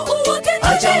moto uwake,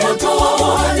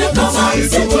 kama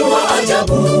msitu wa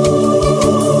ajabu.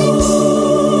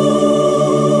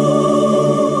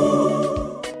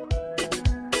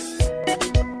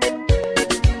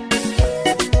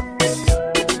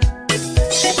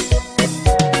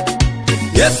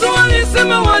 Yesu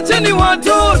alisema wacheni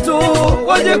watoto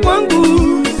waje kwangu,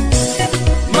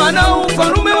 maana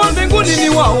ufalme wa mbinguni ni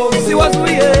wao,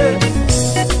 msiwazuie.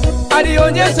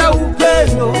 Alionyesha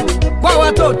upendo kwa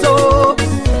watoto,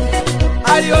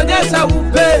 alionyesha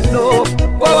upendo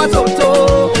kwa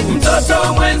watoto.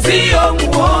 Mtoto mwenzio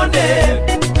muone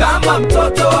kama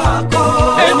mtoto wako.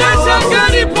 Endesha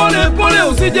gari pole pole,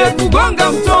 usije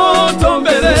kugonga mtoto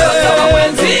mbele. Mtoto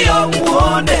mwenzio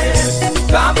muone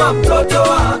kama mtoto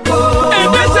wako.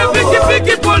 Endesha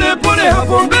pikipiki pole pole,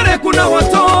 hapo mbele kuna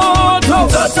watoto.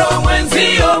 Mtoto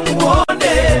mwenzio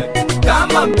muone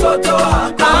kama mtoto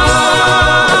wako.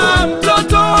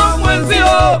 Mtoto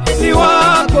mwenzio ni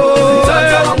wako.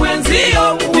 Mtoto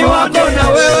mwenzio ni wako, na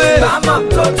wewe kama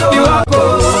mtoto ni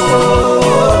wako.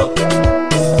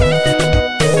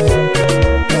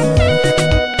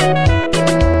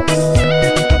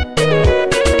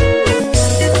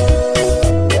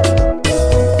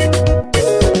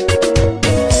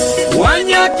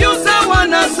 Wanyakyusa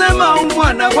wanasema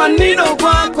umwana wa nino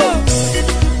kwako,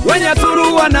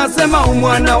 Wanyaturu wanasema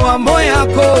umwana wa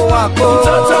moyako wako.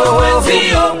 Mtoto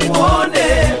mwenzio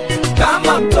muone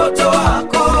kama mtoto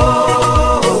wako.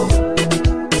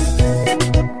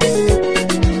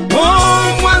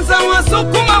 Mwanza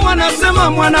Wasukuma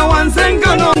wanasema mwana wa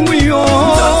Nzengano mwiyo.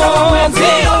 Mtoto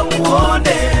mwenzio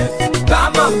muone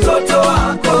kama mtoto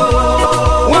wako.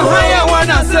 Wahaya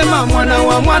wanasema mwana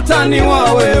wa Mwatani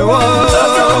wawewa.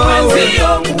 Mtoto mwenzio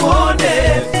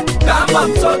muone kama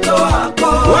mtoto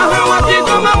wako. Waha wa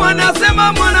Kigoma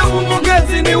wanasema mwana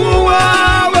Mugezi ni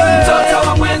uwawe. Mtoto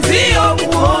wa mwenzio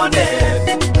muone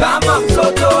kama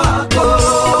mtoto wako.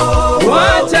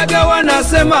 Wachaga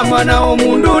wanasema mwana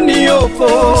Omundu ni yofo.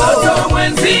 Mtoto wa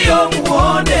mwenzio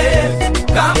muone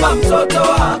kama mtoto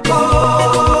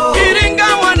wako. Iringa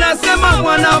wanasema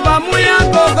mwana Bamuya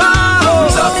Gogao.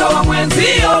 Mtoto wa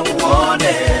mwenzio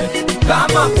muone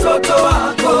kama mtoto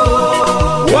wako.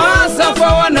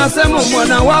 Wasafa wanasema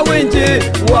mwana wa Wenje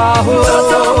waho.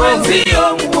 Mtoto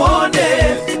mwenzio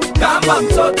muone kama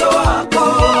mtoto wako.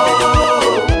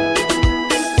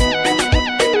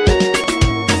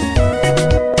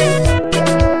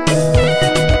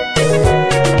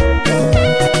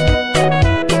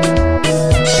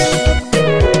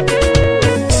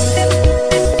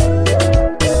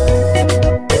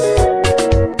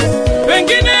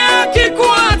 Pengine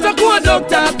akikuwa atakuwa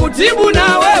dokta kutibu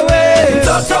na wewe.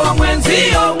 Mtoto wa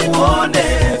mwenzio muone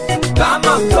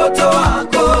kama mtoto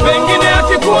wako. Pengine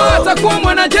akikuwa atakuwa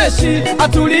mwanajeshi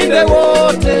atulinde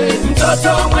wote. Mtoto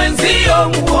wa mwenzio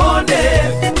muone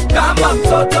kama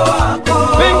mtoto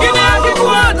wako. Pengine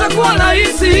akikuwa atakuwa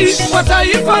raisi wa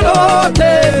taifa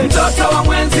lote. Mtoto wa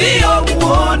mwenzio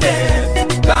muone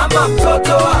kama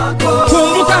mtoto wako.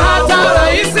 Kumbuka hata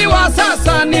raisi wa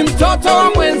sasa ni mtoto wa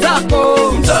mwenzako.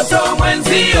 Mtoto wa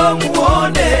mwenzio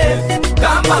muone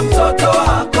kama mtoto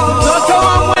wako. Mtoto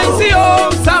wa mwenzio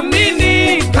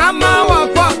msamini kama wa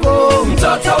kwako.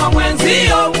 Mtoto wa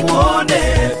mwenzio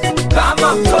muone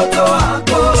kama mtoto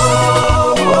wako.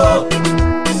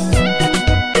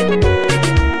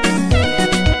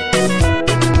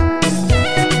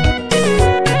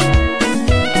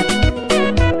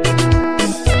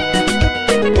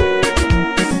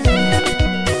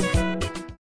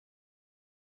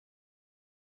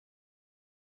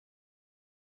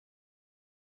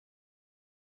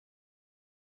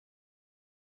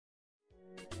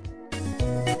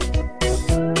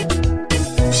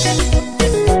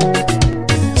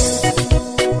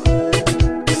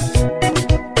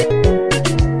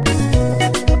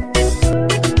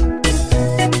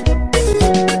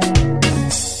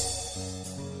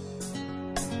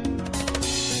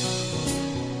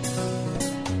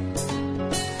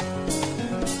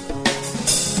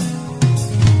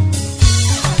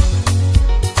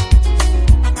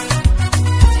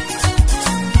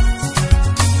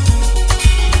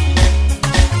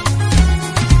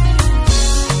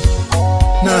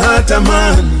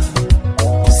 natamani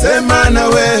kusema na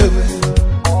wewe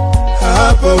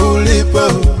hapo ulipo.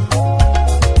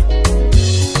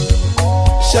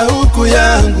 Shauku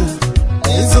yangu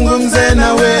nizungumze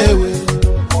na wewe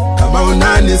kama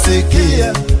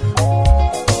unanisikia.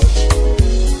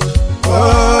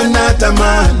 Oh,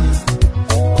 natamani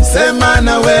kusema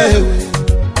na wewe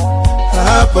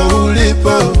hapo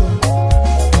ulipo.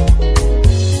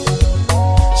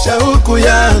 Shauku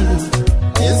yangu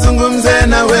nizungumze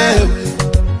na wewe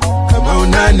kama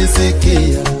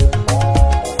unanisikia.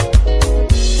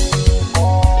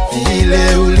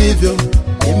 Vile ulivyo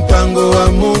ni mpango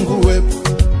wa Mungu wepo,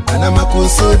 ana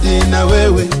makusudi na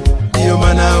wewe, ndiyo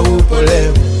maana upo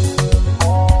leo.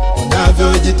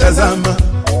 Unavyojitazama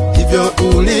hivyo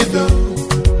ulivyo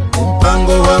ni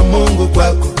mpango wa Mungu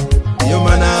kwako, ndiyo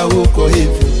maana uko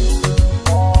hivyo.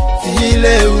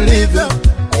 Vile ulivyo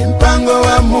ni mpango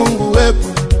wa Mungu wepo,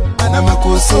 ana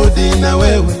makusudi na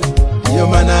wewe, ndiyo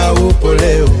maana upo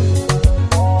leo.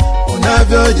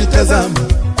 Unavyojitazama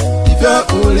hivyo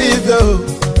ulivyo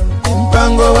ni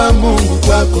mpango wa Mungu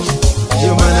kwako,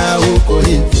 ndiyo maana uko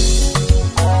hivyo.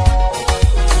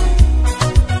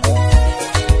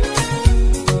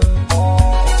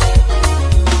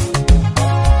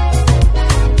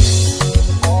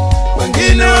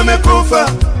 Wengine wamekufa,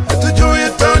 hatujui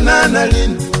tutaonana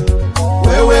lini.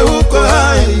 Wewe uko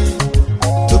hai,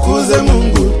 tukuze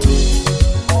Mungu tu.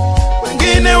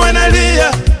 Wengine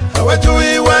wanalia,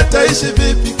 hawajui wataishi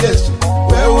vipi kesho.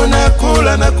 Wewe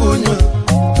unakula na kunywa,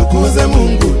 tukuze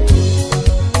Mungu tu.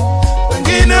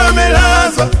 Wengine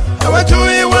wamelazwa,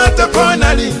 hawajui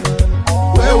watapona lini.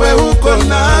 Wewe uko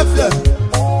na afya,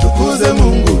 tukuze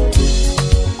Mungu tu.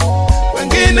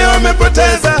 Wengine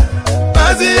wamepoteza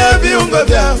baadhi ya viungo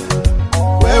vyao,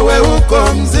 wewe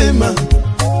uko mzima,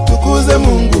 tukuze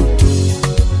Mungu tu.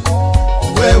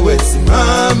 Wewe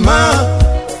simama,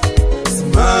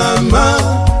 simama,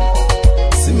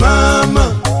 simama,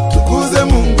 tukuze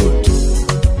Mungu tu.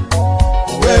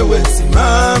 Wewe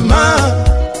simama,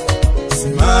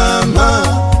 simama,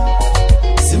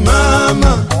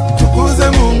 simama, tukuze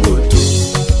Mungu tu.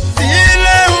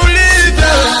 Vile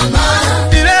ulivyo,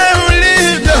 vile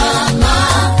ulivyo,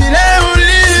 vile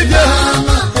ulivyo,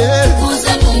 tukuze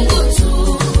Mungu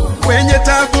tu. Kwenye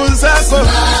tabu zako,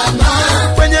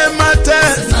 kwenye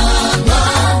mateso,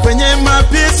 kwenye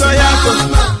mapito yako,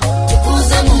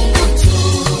 tukuze Mungu tu.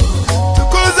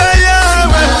 Tukuze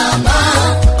Yahweh,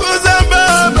 tukuze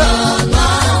Baba,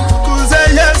 tukuze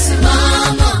Yesu,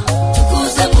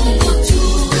 tukuze Mungu tu.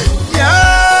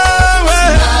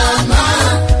 Yahweh,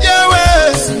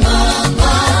 Yahweh,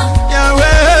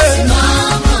 Yahweh,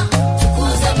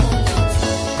 tukuze Mungu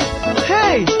tu.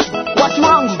 Hey, watu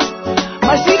wangu,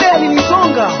 mashida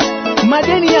yalinisonga,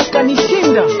 madeni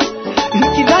yakanishinda,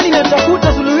 nikidhani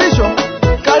natafuta suluhisho,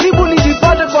 karibu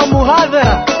nijipate kwa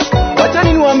muhadhara.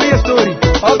 Wachani niwaambie story.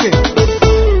 Okay.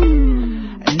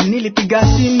 Nilipiga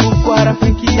simu kwa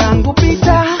rafiki yangu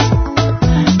Pita,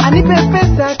 anipe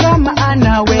pesa kama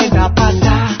anaweza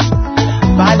pata.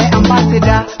 Pale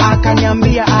ambassador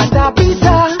akaniambia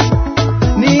atapita,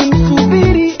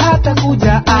 nimsubiri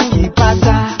atakuja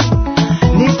akipata.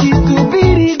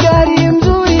 Nikisubiri gari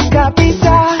mzuri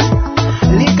kabisa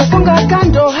likasonga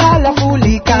kando, halafu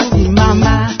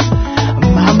likasimama.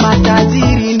 Mama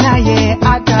tajiri naye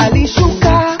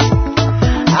akalishuka,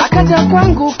 akaja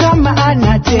kwangu kama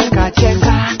anacheka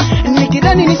cheka,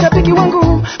 nikidhani ni shabiki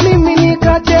wangu, mimi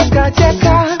nikacheka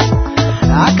cheka.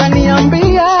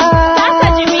 Akaniambia,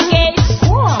 sasa Jimmy Gates,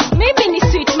 mimi ni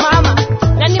sweet mama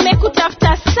na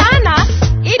nimekutafuta sana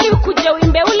ili ukuje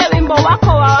uimbe ule wimbo wako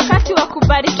wa wakati wa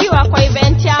kubarikiwa kwa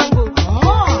event yangu.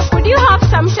 Would you have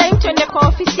some time tuende kwa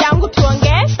ofisi yangu tuongee?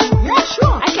 Yeah,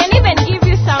 sure. I can even give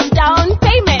you some down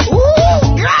payment.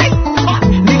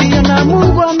 Niliona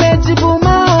Mungu amejibu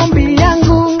maombi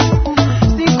yangu.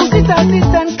 Siku sita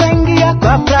nikaingia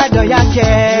kwa prado yake.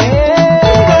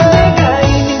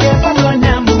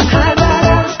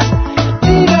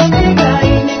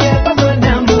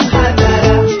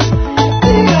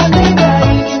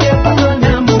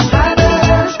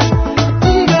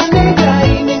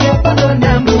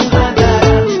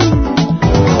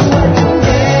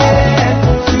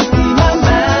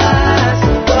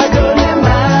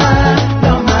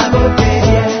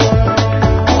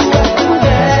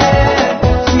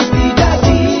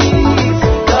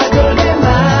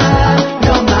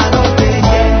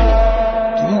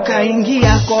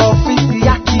 Kaingia kwa ofisi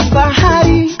ya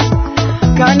kifahari,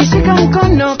 kanishika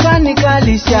mkono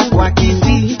kanikalisha kwa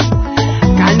kiti,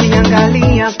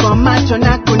 kaniangalia kwa macho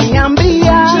na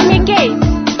kuniambia, Jimmy Gates,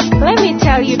 let me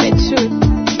tell you the truth.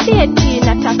 Si eti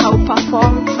nataka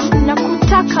uperform,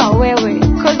 nakutaka nataka wewe,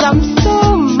 cause I'm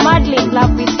so madly in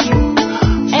love with you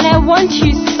and I want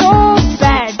you so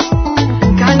bad.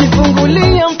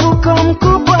 Kanifungulia mfuko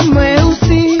mkubwa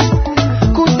mweusi,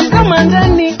 kutizama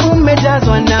ndani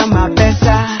umejazwa na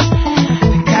mapesa,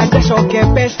 kajasho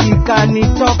kepesi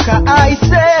kanitoka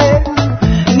aise,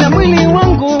 na mwili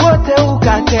wangu wote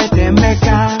ukatetemeka.